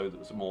troubles, so that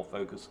there's more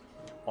focus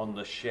on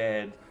the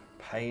shared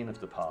pain of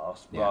the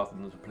past rather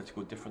than the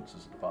political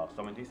differences of the past.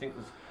 I mean, do you think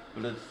there's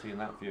validity in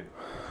that view?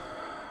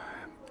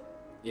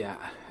 Yeah,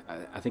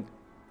 I think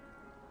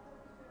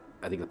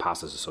the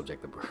past is a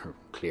subject that we're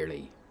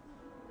clearly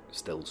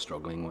still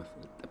struggling with.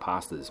 The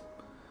past is,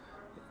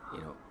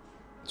 you know,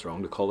 it's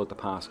wrong to call it the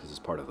past because it's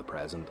part of the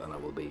present, and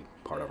it will be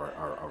part of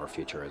our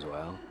future as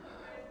well.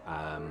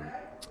 And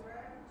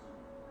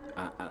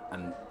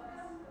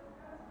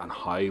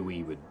how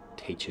we would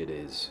teach it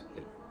is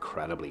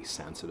incredibly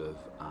sensitive,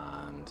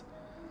 and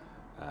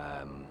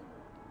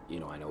you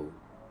know, I know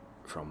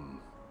from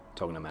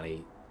talking to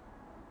many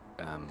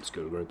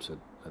school groups at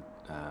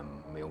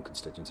my own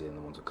constituency and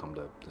the ones that come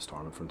to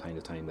Stormont from time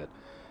to time, that,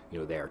 you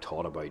know, they are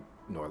taught about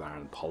Northern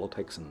Ireland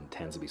politics and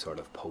tends to be sort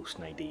of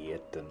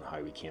post-98 and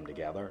how we came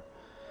together,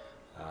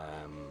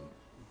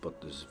 but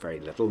there's very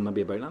little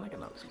maybe about that.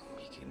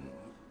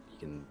 You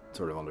can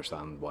sort of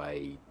understand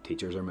why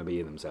teachers are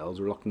maybe themselves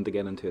reluctant to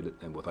get into it,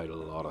 and without a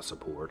lot of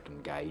support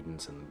and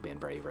guidance and being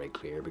very, very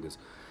clear, because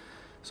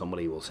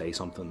somebody will say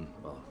something,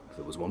 well, if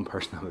it was one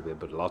person that would be,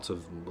 but lots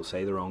of them will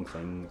say the wrong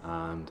thing,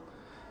 and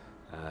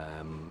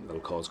it'll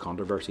cause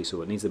controversy.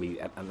 So it needs to be,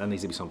 and that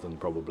needs to be something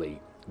probably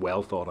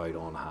well thought out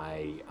on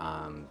high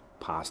and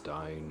passed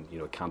down. You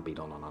know, it can't be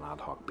done on an ad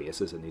hoc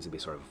basis. It needs to be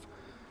sort of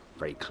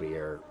very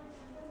clear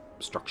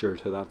structure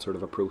to that sort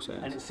of a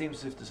process. And it seems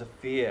as if there's a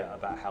fear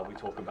about how we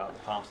talk about the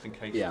past in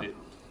case it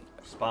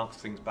sparks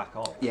things back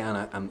off.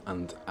 Yeah,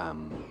 and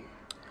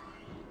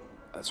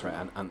that's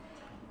right. And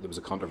there was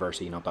a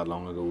controversy not that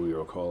long ago. You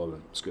recall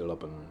a school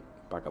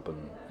back up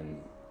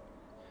in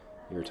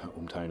your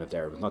hometown of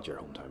Derry. It was not your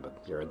hometown,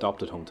 but your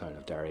adopted hometown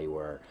of Derry,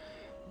 where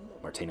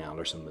Martina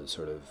Anderson was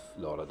sort of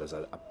lauded as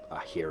a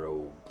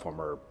hero,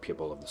 former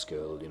pupil of the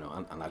school, you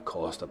know, and that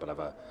caused a bit of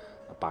a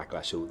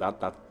backlash. So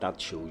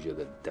that shows you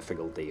the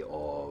difficulty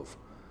of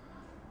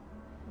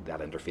that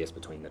interface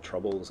between the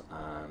Troubles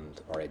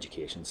and our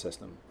education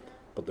system.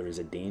 But there is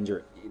a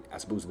danger, I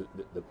suppose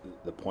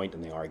the point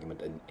in the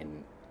argument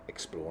in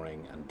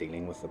exploring and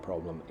dealing with the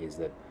problem is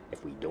that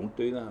if we don't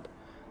do that,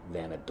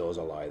 then it does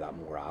allow that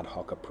more ad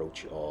hoc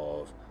approach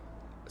of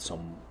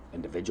some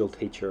individual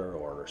teacher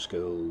or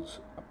schools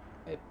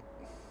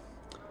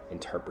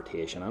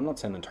interpretation. I'm not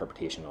saying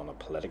interpretation on a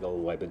political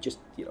way, but just,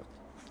 you know,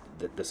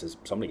 this is,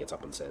 somebody gets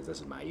up and says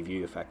this is my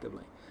view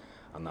effectively,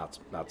 and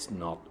that's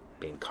not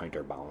being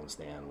counterbalanced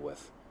then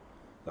with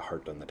the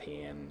hurt and the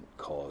pain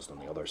caused on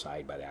the other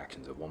side by the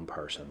actions of one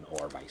person,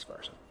 or vice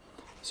versa.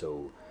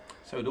 So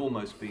it'd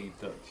almost be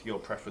that your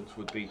preference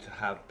would be to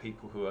have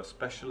people who are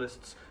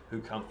specialists,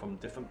 who come from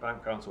different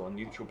backgrounds or a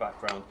neutral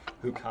background,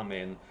 who come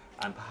in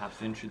and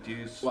perhaps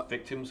introduce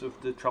victims of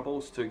the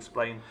Troubles to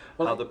explain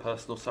how the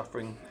personal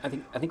suffering. I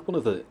think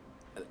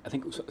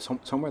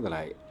somewhere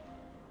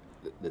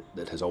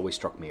that has always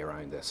struck me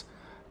around this,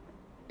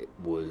 it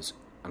was,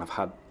 and I've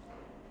had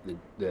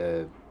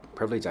the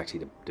privilege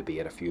actually to be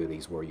at a few of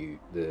these where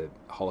the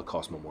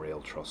Holocaust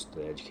Memorial Trust,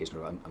 the education,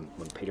 and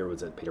when Peter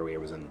Weir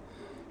was in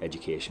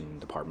education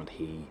department,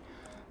 he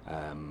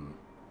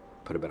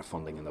put a bit of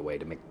funding in the way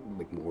to make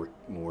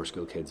more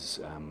school kids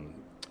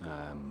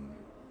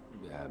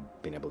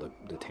being able to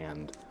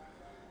attend.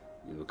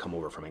 You would come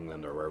over from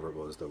England or wherever it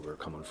was that were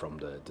coming from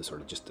to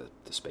sort of just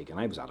to speak. And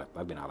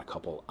I've been at a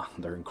couple,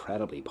 and they're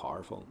incredibly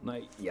powerful. Now,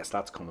 yes,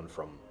 that's coming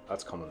from.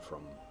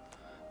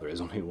 There is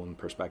only one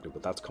perspective,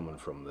 but that's coming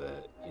from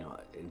the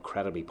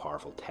incredibly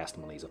powerful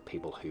testimonies of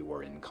people who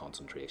were in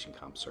concentration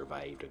camps,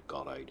 survived it,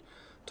 got out,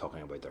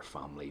 talking about their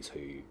families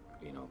who,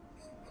 in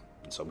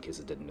some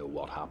cases didn't know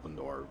what happened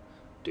or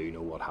do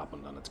know what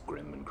happened, and it's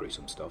grim and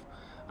gruesome stuff.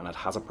 And it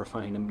has a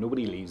profound.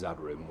 Nobody leaves that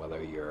room,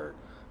 whether you're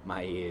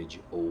my age,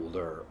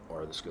 older,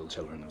 or the school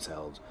children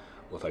themselves,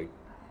 without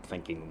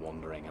thinking,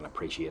 wondering, and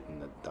appreciating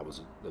that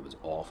was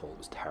awful, it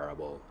was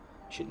terrible,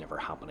 should never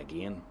happen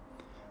again.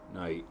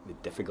 Now, the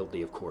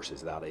difficulty, of course,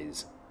 is that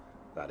is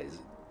a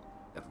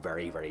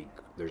very, very,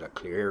 there's a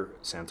clear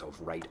sense of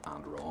right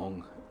and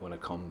wrong when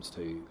it comes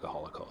to the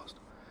Holocaust.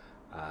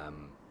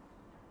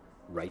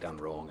 Right and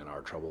wrong in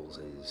our troubles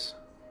is,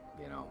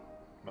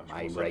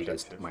 my right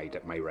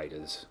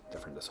is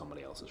different to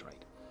somebody else's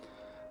right.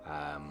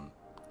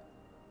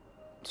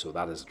 So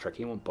that is a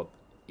tricky one, but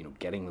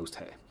getting those,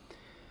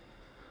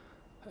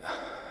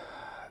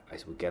 I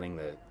suppose, getting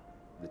the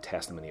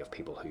testimony of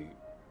people who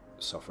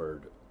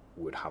suffered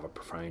would have a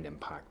profound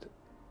impact,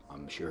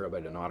 I'm sure,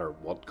 about no matter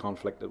what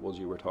conflict it was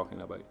you were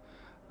talking about,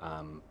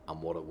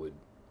 and what it would,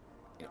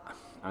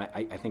 and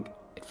I think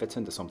it fits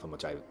into something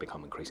which I've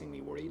become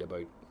increasingly worried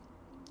about,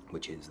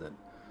 which is that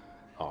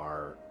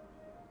I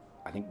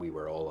think we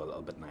were all a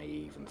little bit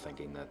naive in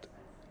thinking that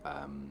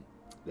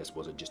this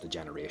was just a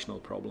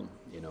generational problem,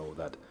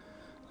 that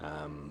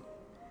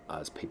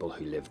as people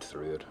who lived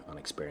through it and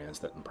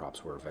experienced it and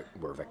perhaps were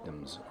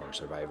victims or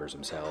survivors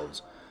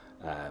themselves,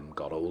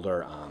 got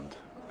older and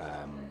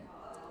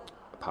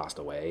passed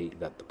away,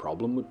 that the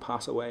problem would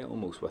pass away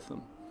almost with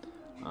them.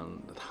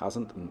 And it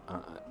hasn't, and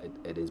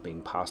it is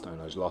being passed down.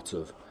 There's lots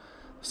of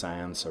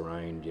science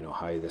around,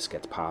 how this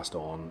gets passed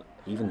on,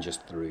 even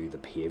just through the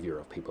behaviour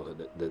of people,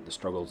 the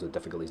struggles, the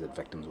difficulties that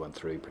victims went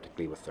through,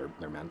 particularly with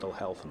their mental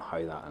health, and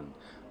how that, and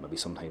maybe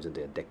sometimes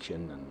into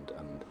addiction,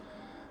 and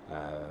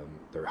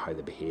how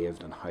they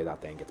behaved, and how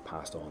that then gets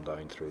passed on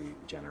down through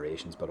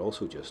generations, but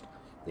also just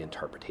the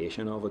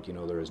interpretation of it.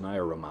 There is now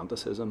a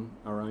romanticism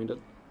around it.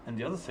 And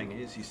the other thing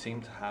is, you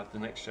seem to have the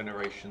next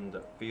generation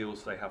that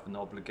feels they have an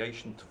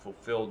obligation to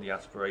fulfil the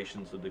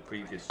aspirations of the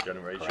previous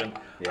generation,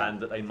 yeah, and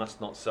that they must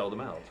not sell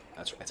them out.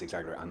 That's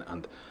exactly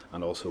right.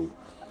 And also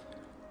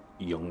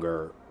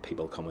younger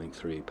people coming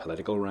through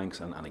political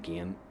ranks, and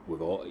again,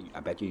 I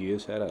bet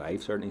you've said it,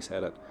 I've certainly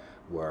said it,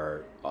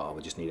 where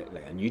we just need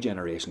a new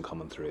generation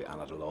coming through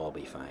and it'll all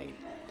be fine.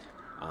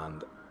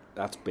 And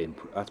that's been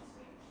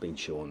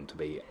shown to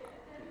be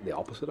the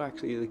opposite,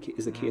 actually,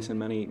 is the case in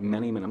many.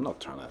 I'm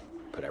not trying to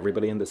put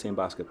everybody in the same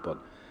basket, but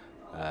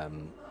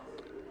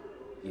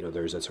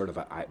there's a sort of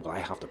I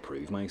have to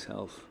prove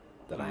myself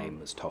that I'm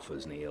as tough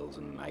as nails,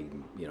 and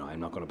I'm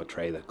not going to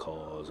betray the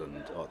cause,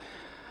 and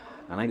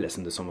I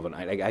listen to some of it.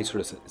 I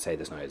sort of say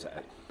this now,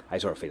 I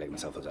sort of feel like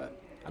myself as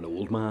an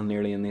old man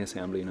nearly in the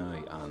assembly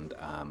now, and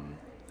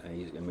I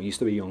used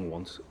to be young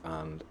once,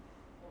 and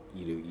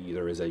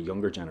there is a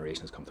younger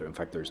generation that's come through. In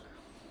fact, there's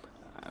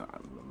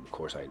of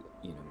course,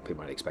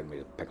 people might expect me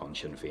to pick on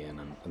Sinn Féin,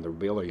 and there will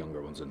be other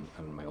younger ones in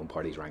my own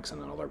party's ranks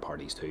and in other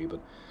parties too. But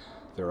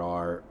there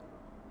are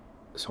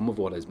some of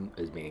what is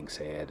being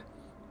said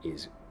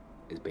is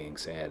being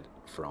said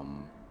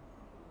from,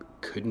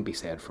 couldn't be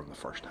said from the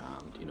first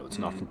hand. It's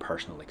not from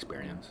personal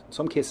experience. In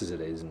some cases,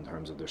 it is, in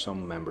terms of there's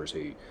some members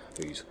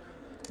whose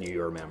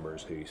newer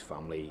members whose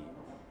family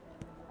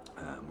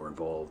were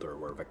involved or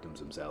were victims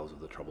themselves of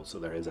the Troubles. So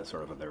there is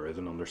there is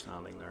an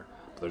understanding there.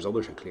 But there's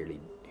others who clearly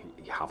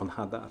haven't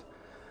had that,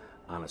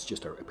 and it's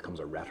just it becomes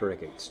a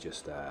rhetoric. It's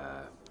just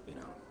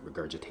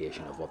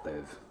regurgitation of what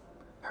they've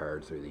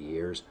heard through the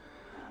years,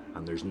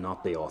 and there's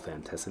not the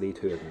authenticity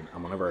to it.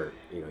 And whenever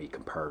you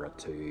compare it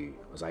to,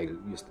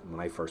 when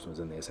I first was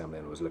in the assembly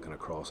and was looking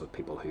across at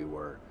people who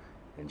were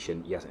in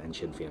Sinn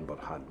Féin but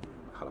had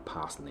a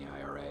past in the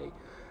IRA,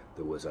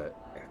 there was a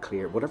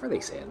clear, whatever they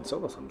said, and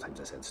sometimes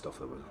they said stuff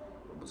that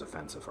was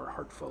offensive or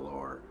hurtful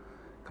or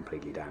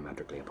completely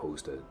diametrically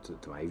opposed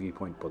to my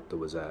viewpoint, but there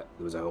was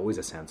always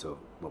a sense of,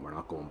 well, we're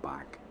not going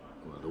back.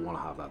 We don't want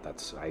to have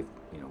that.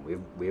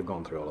 We've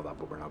gone through all of that,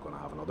 but we're not going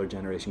to have another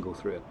generation go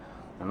through it.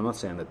 And I'm not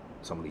saying that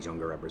some of these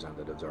younger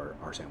representatives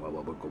are saying, well,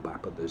 we'll go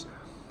back, but the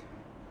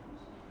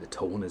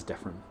tone is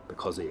different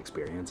because the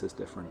experience is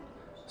different.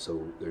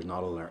 So there's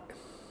not a,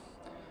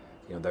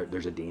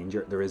 there's a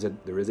danger. There is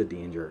a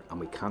danger, and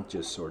we can't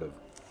just sort of.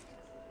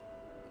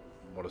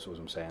 What I suppose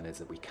I'm saying is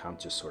that we can't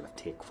just sort of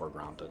take for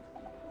granted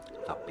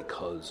that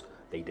because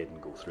they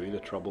didn't go through the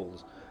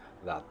Troubles,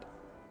 that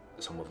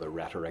some of the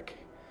rhetoric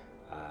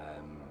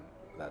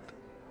that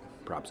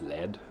perhaps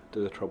led to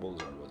the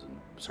Troubles, or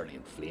certainly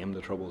inflamed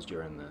the Troubles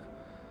during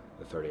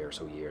the 30 or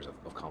so years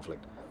of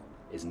conflict,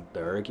 isn't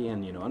there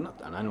again,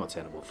 and I'm not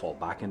saying it will fall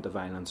back into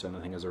violence or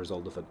anything as a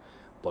result of it,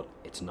 but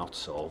it's not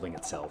solving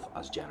itself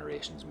as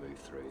generations move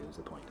through, is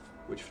the point.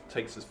 Which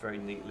takes us very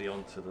neatly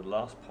on to the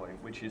last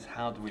point, which is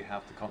how do we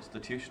have the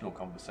constitutional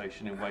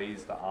conversation in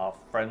ways that are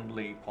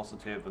friendly,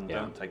 positive, and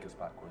don't take us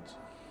backwards?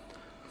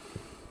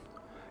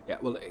 Yeah,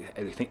 well,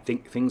 I think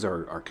things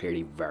are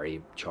clearly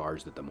very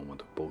charged at the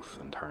moment, both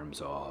in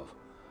terms of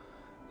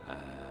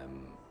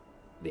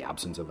the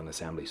absence of an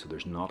assembly. So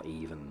there's not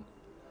even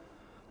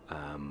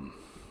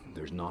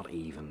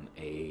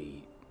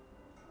a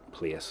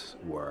place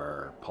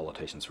where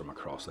politicians from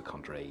across the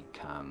country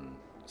can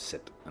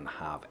sit and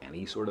have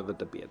any sort of a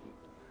debate.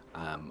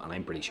 And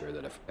I'm pretty sure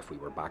that if we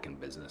were back in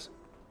business,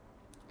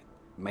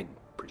 it might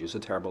produce a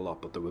terrible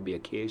lot, but there would be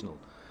occasional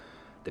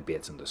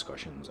debates and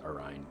discussions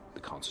around the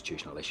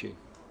constitutional issue.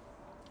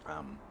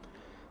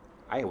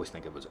 I always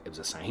think it was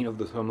a sign of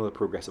some of the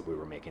progress that we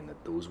were making, that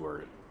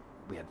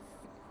we had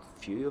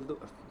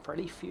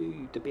fairly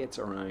few debates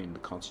around the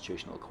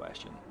constitutional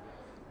question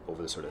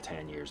over the sort of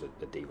 10 years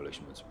that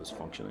devolution was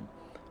functioning.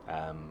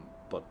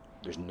 But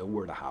there's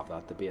nowhere to have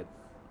that debate.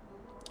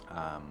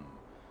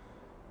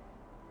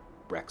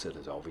 Brexit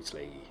has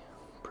obviously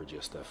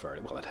produced it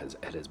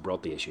has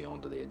brought the issue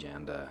onto the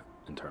agenda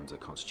in terms of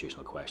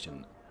constitutional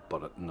question,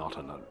 but not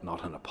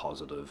in a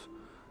positive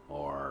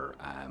or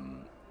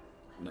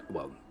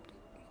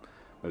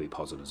maybe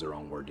positive is the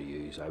wrong word to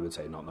use. I would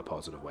say not in a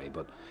positive way,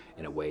 but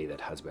in a way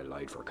that has been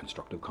allowed for a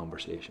constructive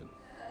conversation.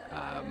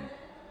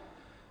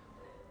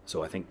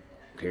 So I think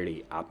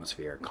clearly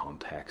atmosphere,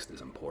 context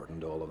is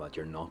important to all of that.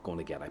 You're not going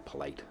to get a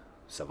polite,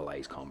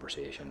 civilised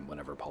conversation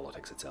whenever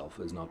politics itself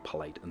is not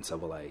polite and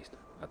civilised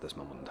at this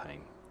moment in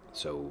time.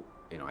 So,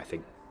 I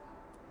think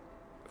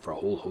for a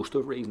whole host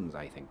of reasons,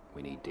 I think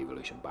we need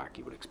devolution back.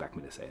 You would expect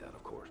me to say that,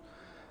 of course.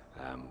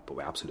 But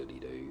we absolutely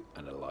do,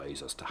 and it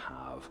allows us to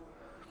have,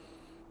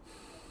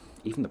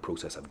 even the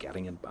process of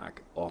getting it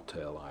back ought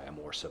to allow a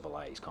more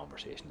civilised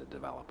conversation to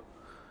develop.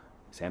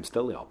 See, I'm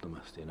still the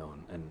optimist,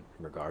 and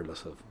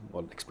regardless of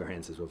what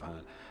experiences we've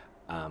had,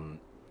 I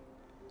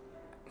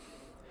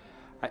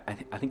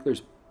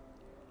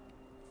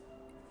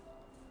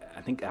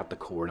think at the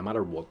core, no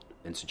matter what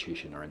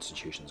institution or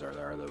institutions are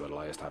there that would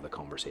allow us to have the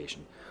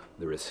conversation,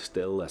 there is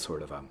still at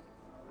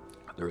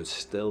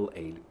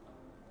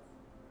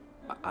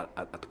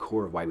the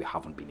core of why we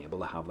haven't been able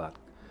to have that.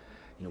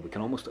 We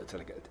can almost, it's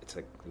like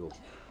the old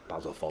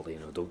Basil Fawlty,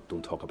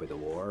 don't talk about the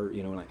war,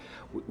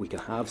 we can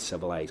have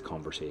civilised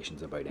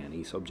conversations about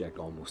any subject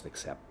almost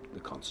except the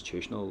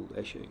constitutional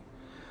issue.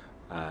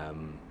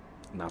 And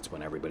that's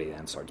when everybody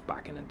then starts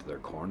backing into their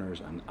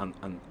corners,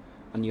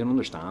 and you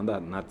understand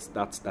that, and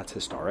that's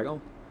historical.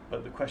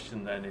 But the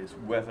question then is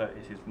whether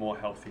it is more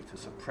healthy to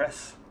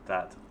suppress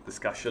that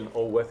discussion,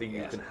 or whether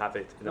you can have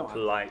it in a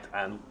polite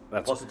and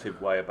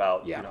positive way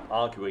about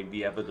arguing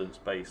the evidence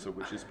base of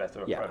which is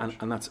better approach.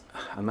 And that's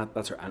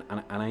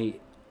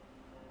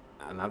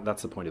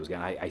the point I was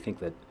getting. I think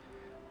that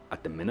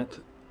at the minute,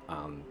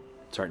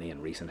 certainly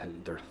in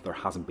recent, there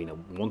hasn't been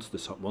once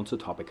the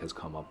topic has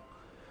come up,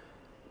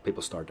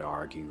 people start to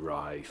argue,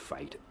 row,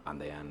 fight,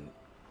 and then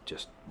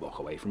just walk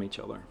away from each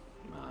other,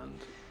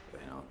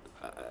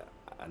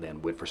 and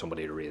then wait for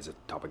somebody to raise a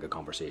topic of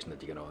conversation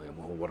that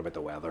well, what about the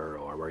weather,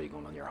 or where are you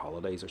going on your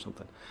holidays or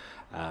something.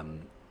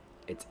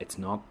 It's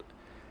not,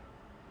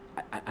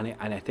 and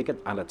I think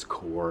at its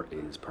core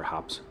is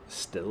perhaps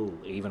still,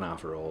 even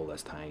after all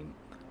this time,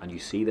 and you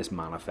see this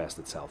manifest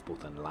itself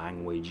both in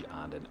language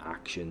and in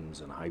actions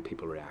and how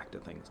people react to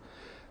things,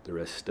 there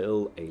is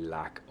still a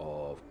lack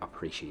of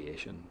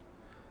appreciation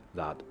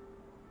that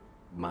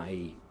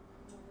my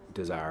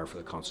desire for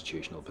the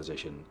constitutional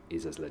position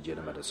is as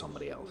legitimate as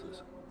somebody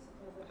else's,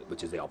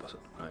 which is the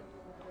opposite, right?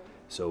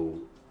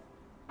 So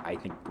I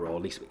think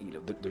broadly,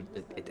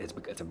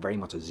 it's a very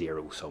much a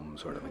zero-sum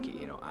sort of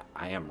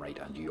I am right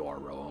and you are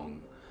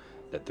wrong,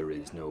 that there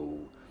is no,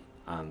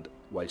 and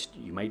whilst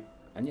you might,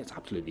 and it's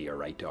absolutely your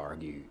right to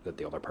argue that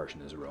the other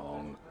person is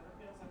wrong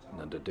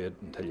and to do it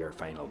until your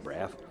final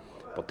breath,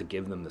 but to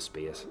give them the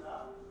space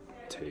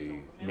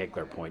to make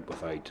their point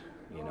without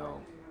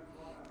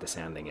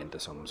descending into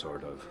some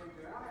sort of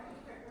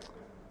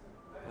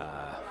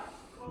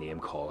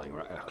name calling.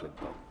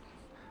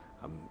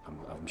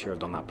 I'm sure I've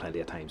done that plenty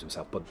of times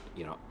myself, but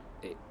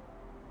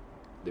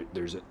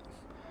there's a,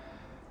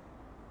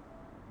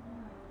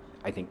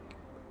 I think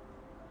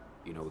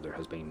there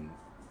has been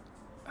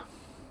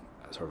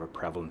a sort of a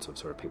prevalence of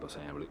sort of people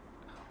saying, well,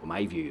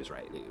 my view is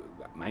right,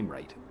 I'm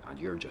right and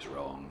you're just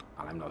wrong,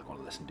 and I'm not going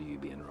to listen to you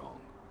being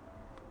wrong,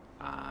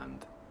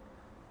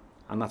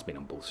 and that's been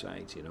on both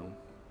sides,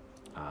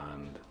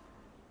 and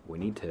we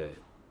need to,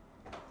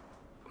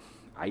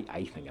 I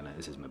think, and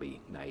this is maybe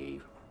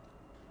naive,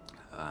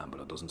 but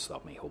it doesn't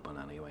stop me hoping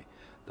anyway,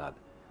 that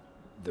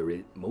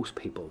most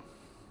people,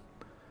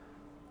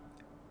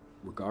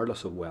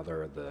 regardless of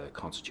whether the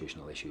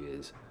constitutional issue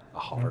is a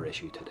hotter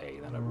issue today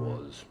than it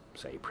was,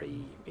 say,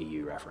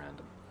 pre-EU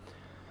referendum,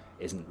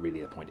 isn't really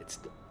the point.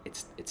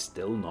 It's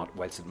still not,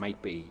 whilst it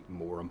might be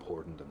more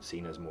important and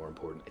seen as more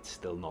important, it's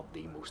still not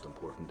the most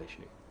important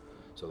issue.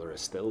 So there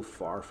is still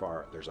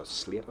there's a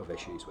slate of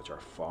issues which are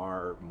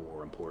far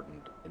more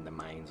important in the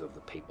minds of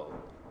the people,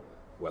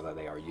 whether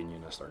they are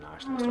unionist or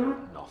nationalist or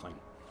nothing,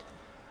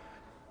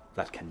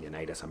 that can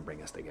unite us and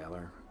bring us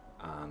together.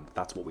 And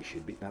that's what we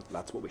should be.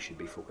 That's what we should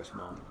be focusing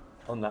on.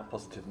 On that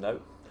positive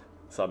note,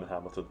 Simon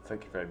Hamilton,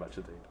 thank you very much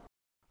indeed.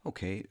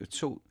 Okay,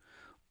 so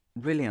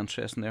really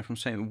interesting there from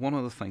Simon. One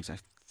of the things I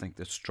think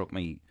that struck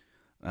me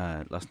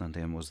listening to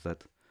him was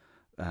that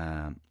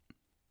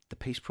the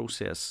peace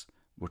process,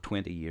 we're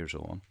 20 years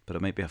on, but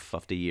it might be a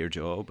 50-year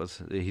job,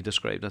 as he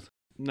described it.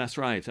 That's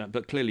right,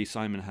 but clearly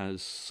Simon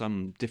has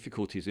some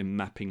difficulties in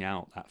mapping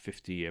out that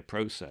 50-year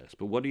process.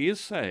 But what he is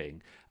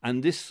saying,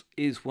 and this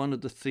is one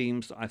of the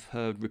themes that I've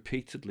heard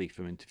repeatedly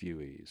from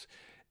interviewees,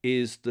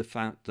 is the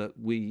fact that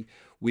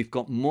we've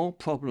got more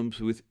problems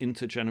with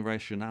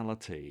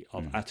intergenerationality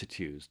of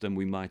attitudes than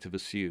we might have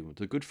assumed.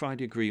 The Good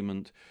Friday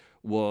Agreement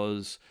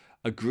was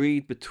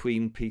agreed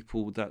between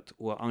people that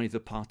were either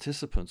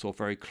participants or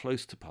very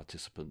close to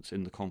participants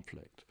in the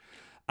conflict.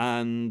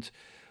 And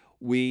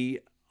we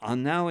are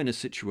now in a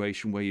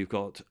situation where you've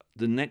got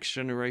the next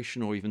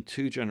generation or even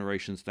 2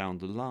 generations down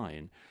the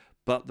line,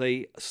 but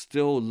they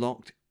still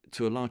locked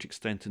to a large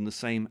extent in the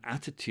same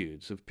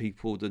attitudes of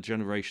people, the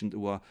generation that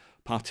were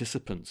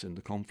participants in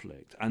the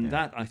conflict. And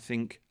that, I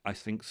think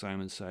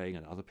Simon's saying,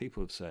 and other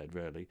people have said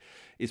really,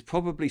 is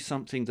probably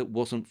something that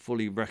wasn't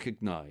fully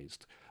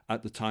recognised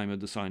at the time of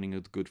the signing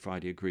of the Good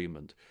Friday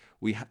Agreement.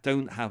 We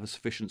don't have a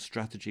sufficient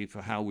strategy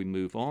for how we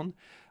move on.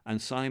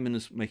 And Simon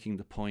is making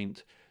the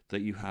point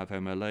that you have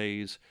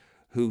MLAs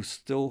who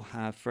still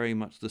have very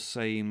much the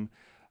same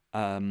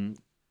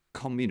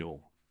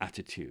communal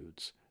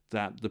attitudes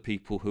that the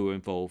people who were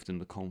involved in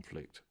the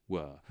conflict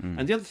were.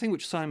 And the other thing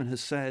which Simon has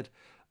said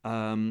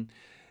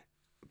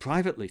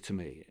privately to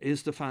me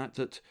is the fact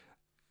that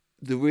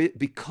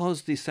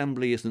because the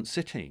Assembly isn't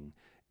sitting,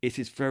 it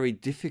is very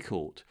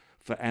difficult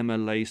for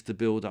MLAs to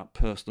build up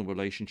personal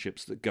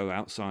relationships that go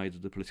outside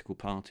of the political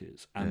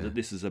parties, and that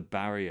this is a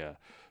barrier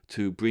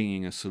to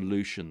bringing a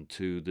solution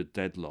to the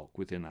deadlock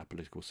within our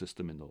political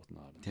system in Northern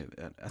Ireland.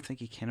 Yeah, I think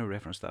he kind of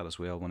referenced that as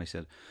well when he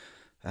said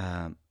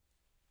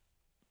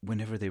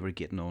whenever they were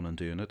getting on and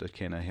doing it, it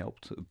kind of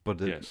helped. But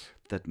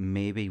that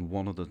maybe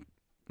one of the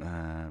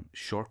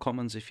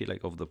shortcomings, if you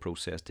like, of the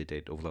process they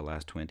did over the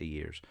last 20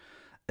 years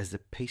is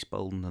that peace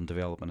building and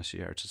development of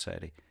shared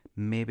society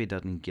maybe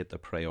didn't get the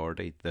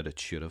priority that it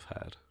should have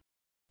had.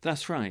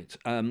 That's right.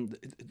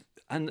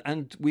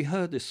 And we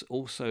heard this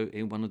also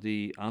in one of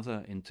the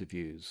other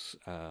interviews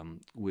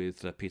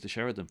with Peter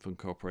Sheridan from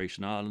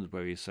Cooperation Ireland,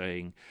 where he's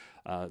saying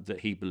that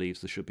he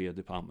believes there should be a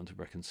Department of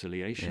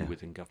Reconciliation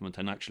within government.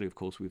 And actually, of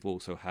course, we've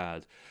also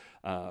had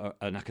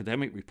an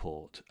academic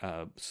report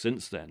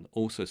since then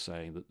also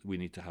saying that we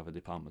need to have a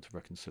Department of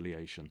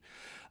Reconciliation.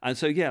 And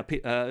so,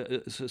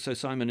 so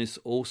Simon is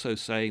also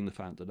saying the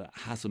fact that it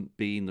hasn't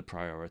been the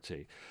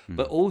priority.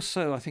 But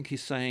also, I think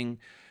he's saying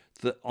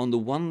that on the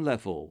one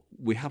level,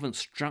 we haven't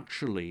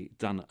structurally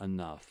done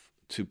enough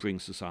to bring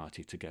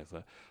society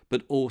together,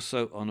 but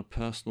also on a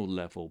personal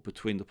level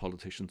between the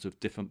politicians of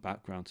different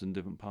backgrounds and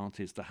different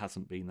parties, there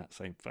hasn't been that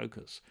same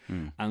focus.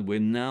 And we're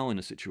now in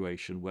a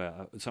situation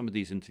where some of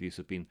these interviews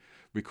have been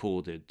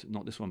recorded,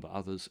 not this one, but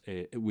others,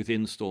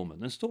 within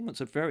Stormont. And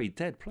Stormont's a very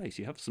dead place.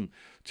 You have some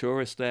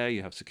tourists there,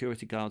 you have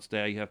security guards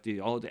there, you have the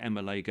odd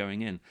MLA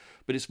going in,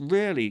 but it's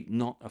really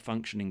not a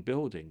functioning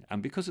building.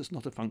 And because it's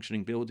not a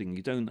functioning building,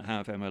 you don't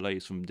have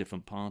MLAs from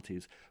different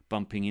parties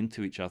bumping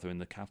into each other in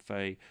the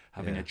cafe,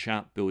 having a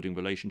chat, building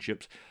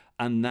relationships,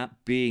 and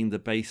that being the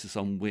basis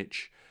on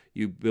which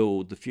you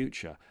build the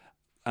future.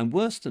 And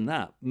worse than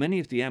that, many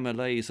of the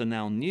MLAs are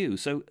now new,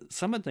 so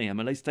some of the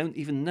MLAs don't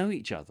even know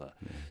each other.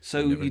 So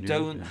you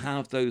don't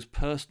have those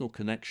personal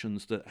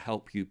connections that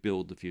help you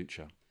build the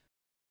future.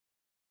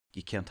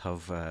 You can't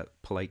have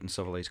polite and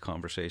civilised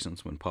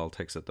conversations when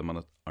politics at the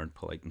minute aren't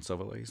polite and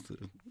civilised.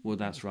 Well,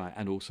 that's right,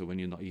 and also when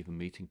you're not even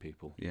meeting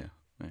people. Yeah,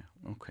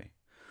 okay.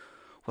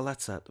 Well,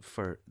 that's it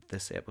for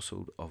this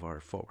episode of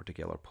our Forward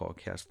Together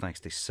podcast. Thanks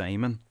to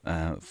Simon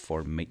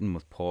for meeting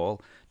with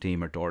Paul, to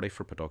Emer Doherty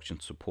for production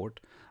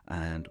support,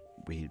 and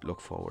we look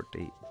forward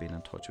to being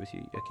in touch with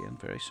you again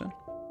very soon.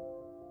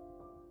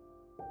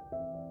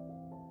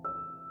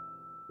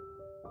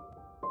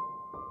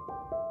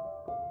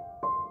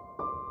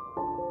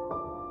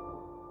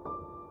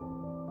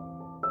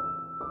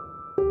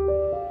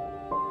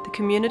 The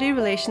Community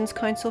Relations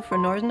Council for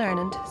Northern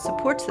Ireland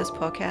supports this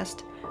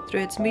podcast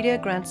through its Media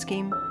Grant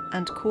Scheme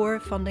and Core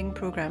Funding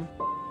Programme.